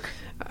your work?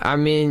 I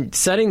mean,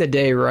 setting the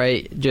day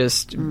right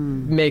just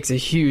makes a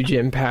huge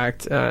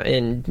impact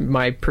in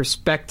my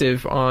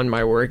perspective on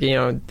my work.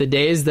 The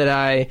days that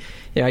I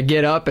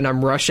get up and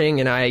I'm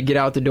rushing and I get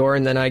out the door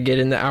and then I get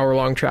in the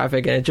hour-long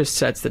traffic and it just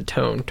sets the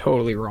tone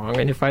totally wrong.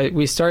 And if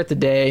we start the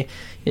day,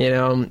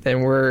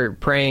 and we're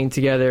praying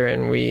together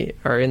and we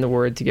are in the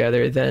Word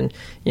together, then,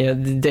 the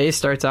day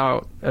starts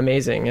out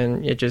amazing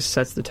and it just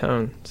sets the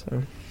tone.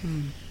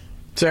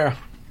 So,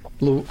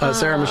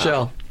 Sarah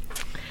Michelle.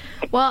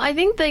 Well, I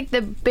think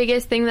the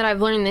biggest thing that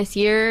I've learned this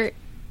year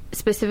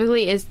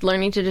specifically is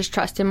learning to just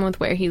trust him with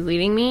where he's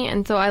leading me.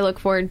 And so I look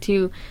forward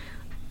to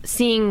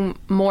seeing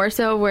more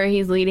so where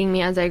he's leading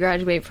me as I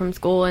graduate from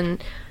school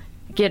and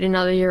get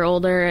another year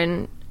older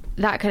and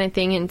that kind of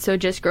thing. And so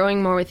just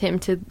growing more with him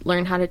to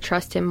learn how to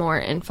trust him more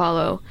and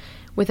follow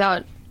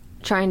without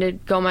trying to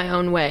go my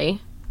own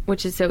way,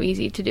 which is so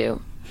easy to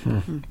do.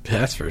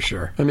 That's for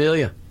sure.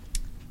 Amelia.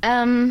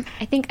 I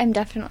think I'm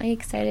definitely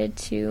excited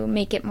to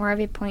make it more of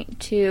a point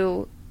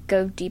to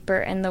go deeper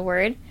in the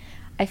Word.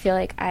 I feel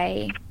like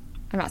I'm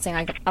not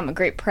saying I'm a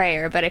great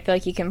prayer, but I feel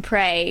like you can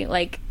pray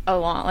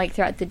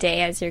throughout the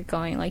day as you're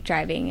going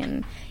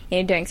driving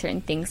and doing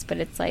certain things. But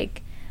it's I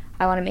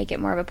want to make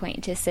it more of a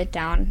point to sit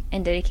down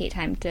and dedicate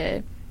time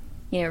to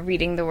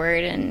reading the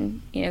Word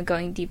and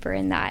going deeper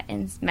in that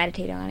and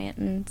meditating on it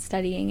and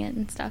studying it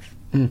and stuff.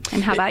 And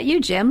how about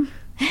you, Jim?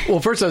 Well,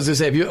 first I was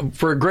going to say,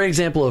 for a great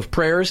example of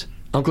prayers,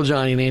 Uncle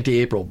Johnny and Auntie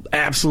April,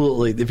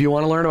 absolutely. If you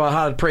want to learn about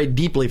how to pray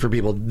deeply for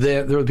people,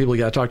 they're the people you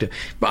got to talk to.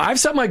 But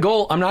I've set my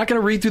goal. I'm not going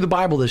to read through the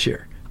Bible this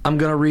year. I'm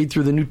going to read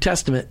through the New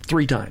Testament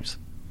 3 times.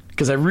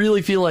 Because I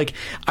really feel like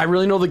I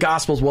really know the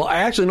Gospels well. I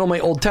actually know my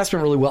Old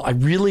Testament really well. I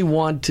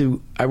want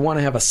to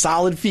have a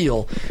solid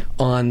feel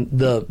on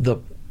the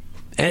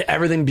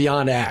everything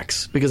beyond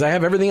Acts. Because I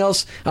have everything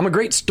else. I'm a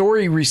great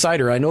story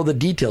reciter. I know the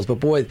details. But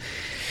boy,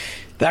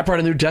 that part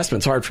of the New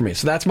Testament's hard for me.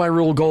 So that's my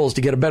real goal, is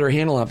to get a better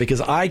handle on it, because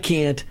I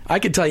could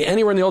tell you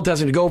anywhere in the Old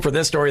Testament to go for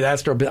this story, that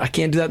story, but I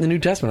can't do that in the New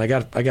Testament. I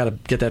got to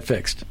get that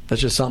fixed.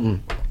 That's just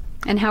something.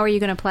 And how are you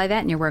going to apply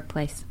that in your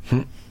workplace?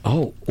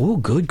 Oh,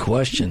 good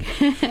question.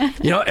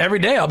 Every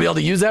day I'll be able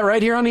to use that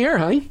right here on the air,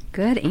 honey.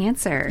 Good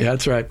answer. Yeah,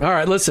 that's right. All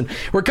right, listen,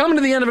 we're coming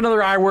to the end of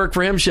another I Work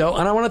for Him show,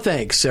 and I want to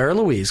thank Sarah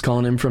Louise,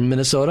 calling in from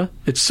Minnesota.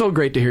 It's so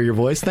great to hear your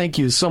voice. Thank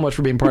you so much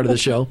for being part of the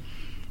show.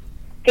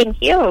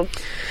 Thank you.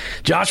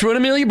 Joshua and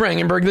Amelia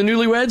Brangenberg, the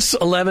newlyweds,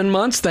 11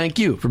 months. Thank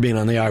you for being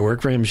on the I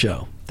Work for Him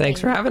show.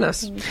 Thanks for having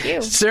us. Thank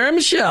you. Sarah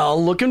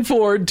Michelle, looking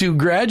forward to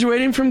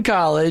graduating from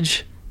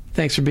college.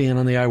 Thanks for being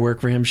on the I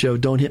Work for Him show.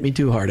 Don't hit me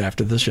too hard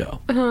after the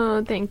show.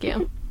 Oh, thank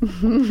you.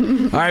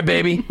 All right,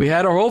 baby. We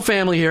had our whole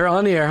family here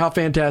on the air. How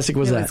fantastic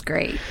was that? It was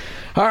great.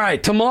 All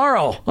right,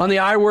 tomorrow on the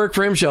I Work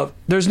for Him show,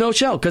 there's no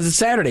show because it's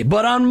Saturday.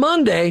 But on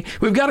Monday,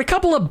 we've got a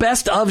couple of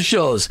best of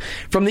shows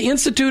from the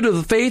Institute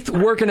of Faith,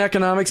 Work, and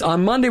Economics.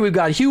 On Monday, we've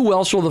got Hugh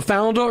Welshel, the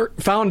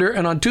founder,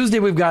 and on Tuesday,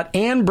 we've got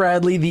Ann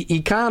Bradley, the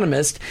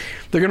economist.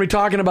 They're going to be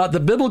talking about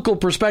the biblical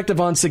perspective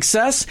on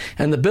success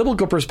and the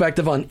biblical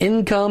perspective on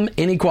income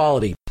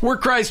inequality. We're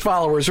Christ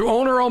followers who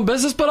own our own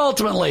business, but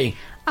ultimately,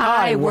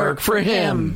 I work for Him.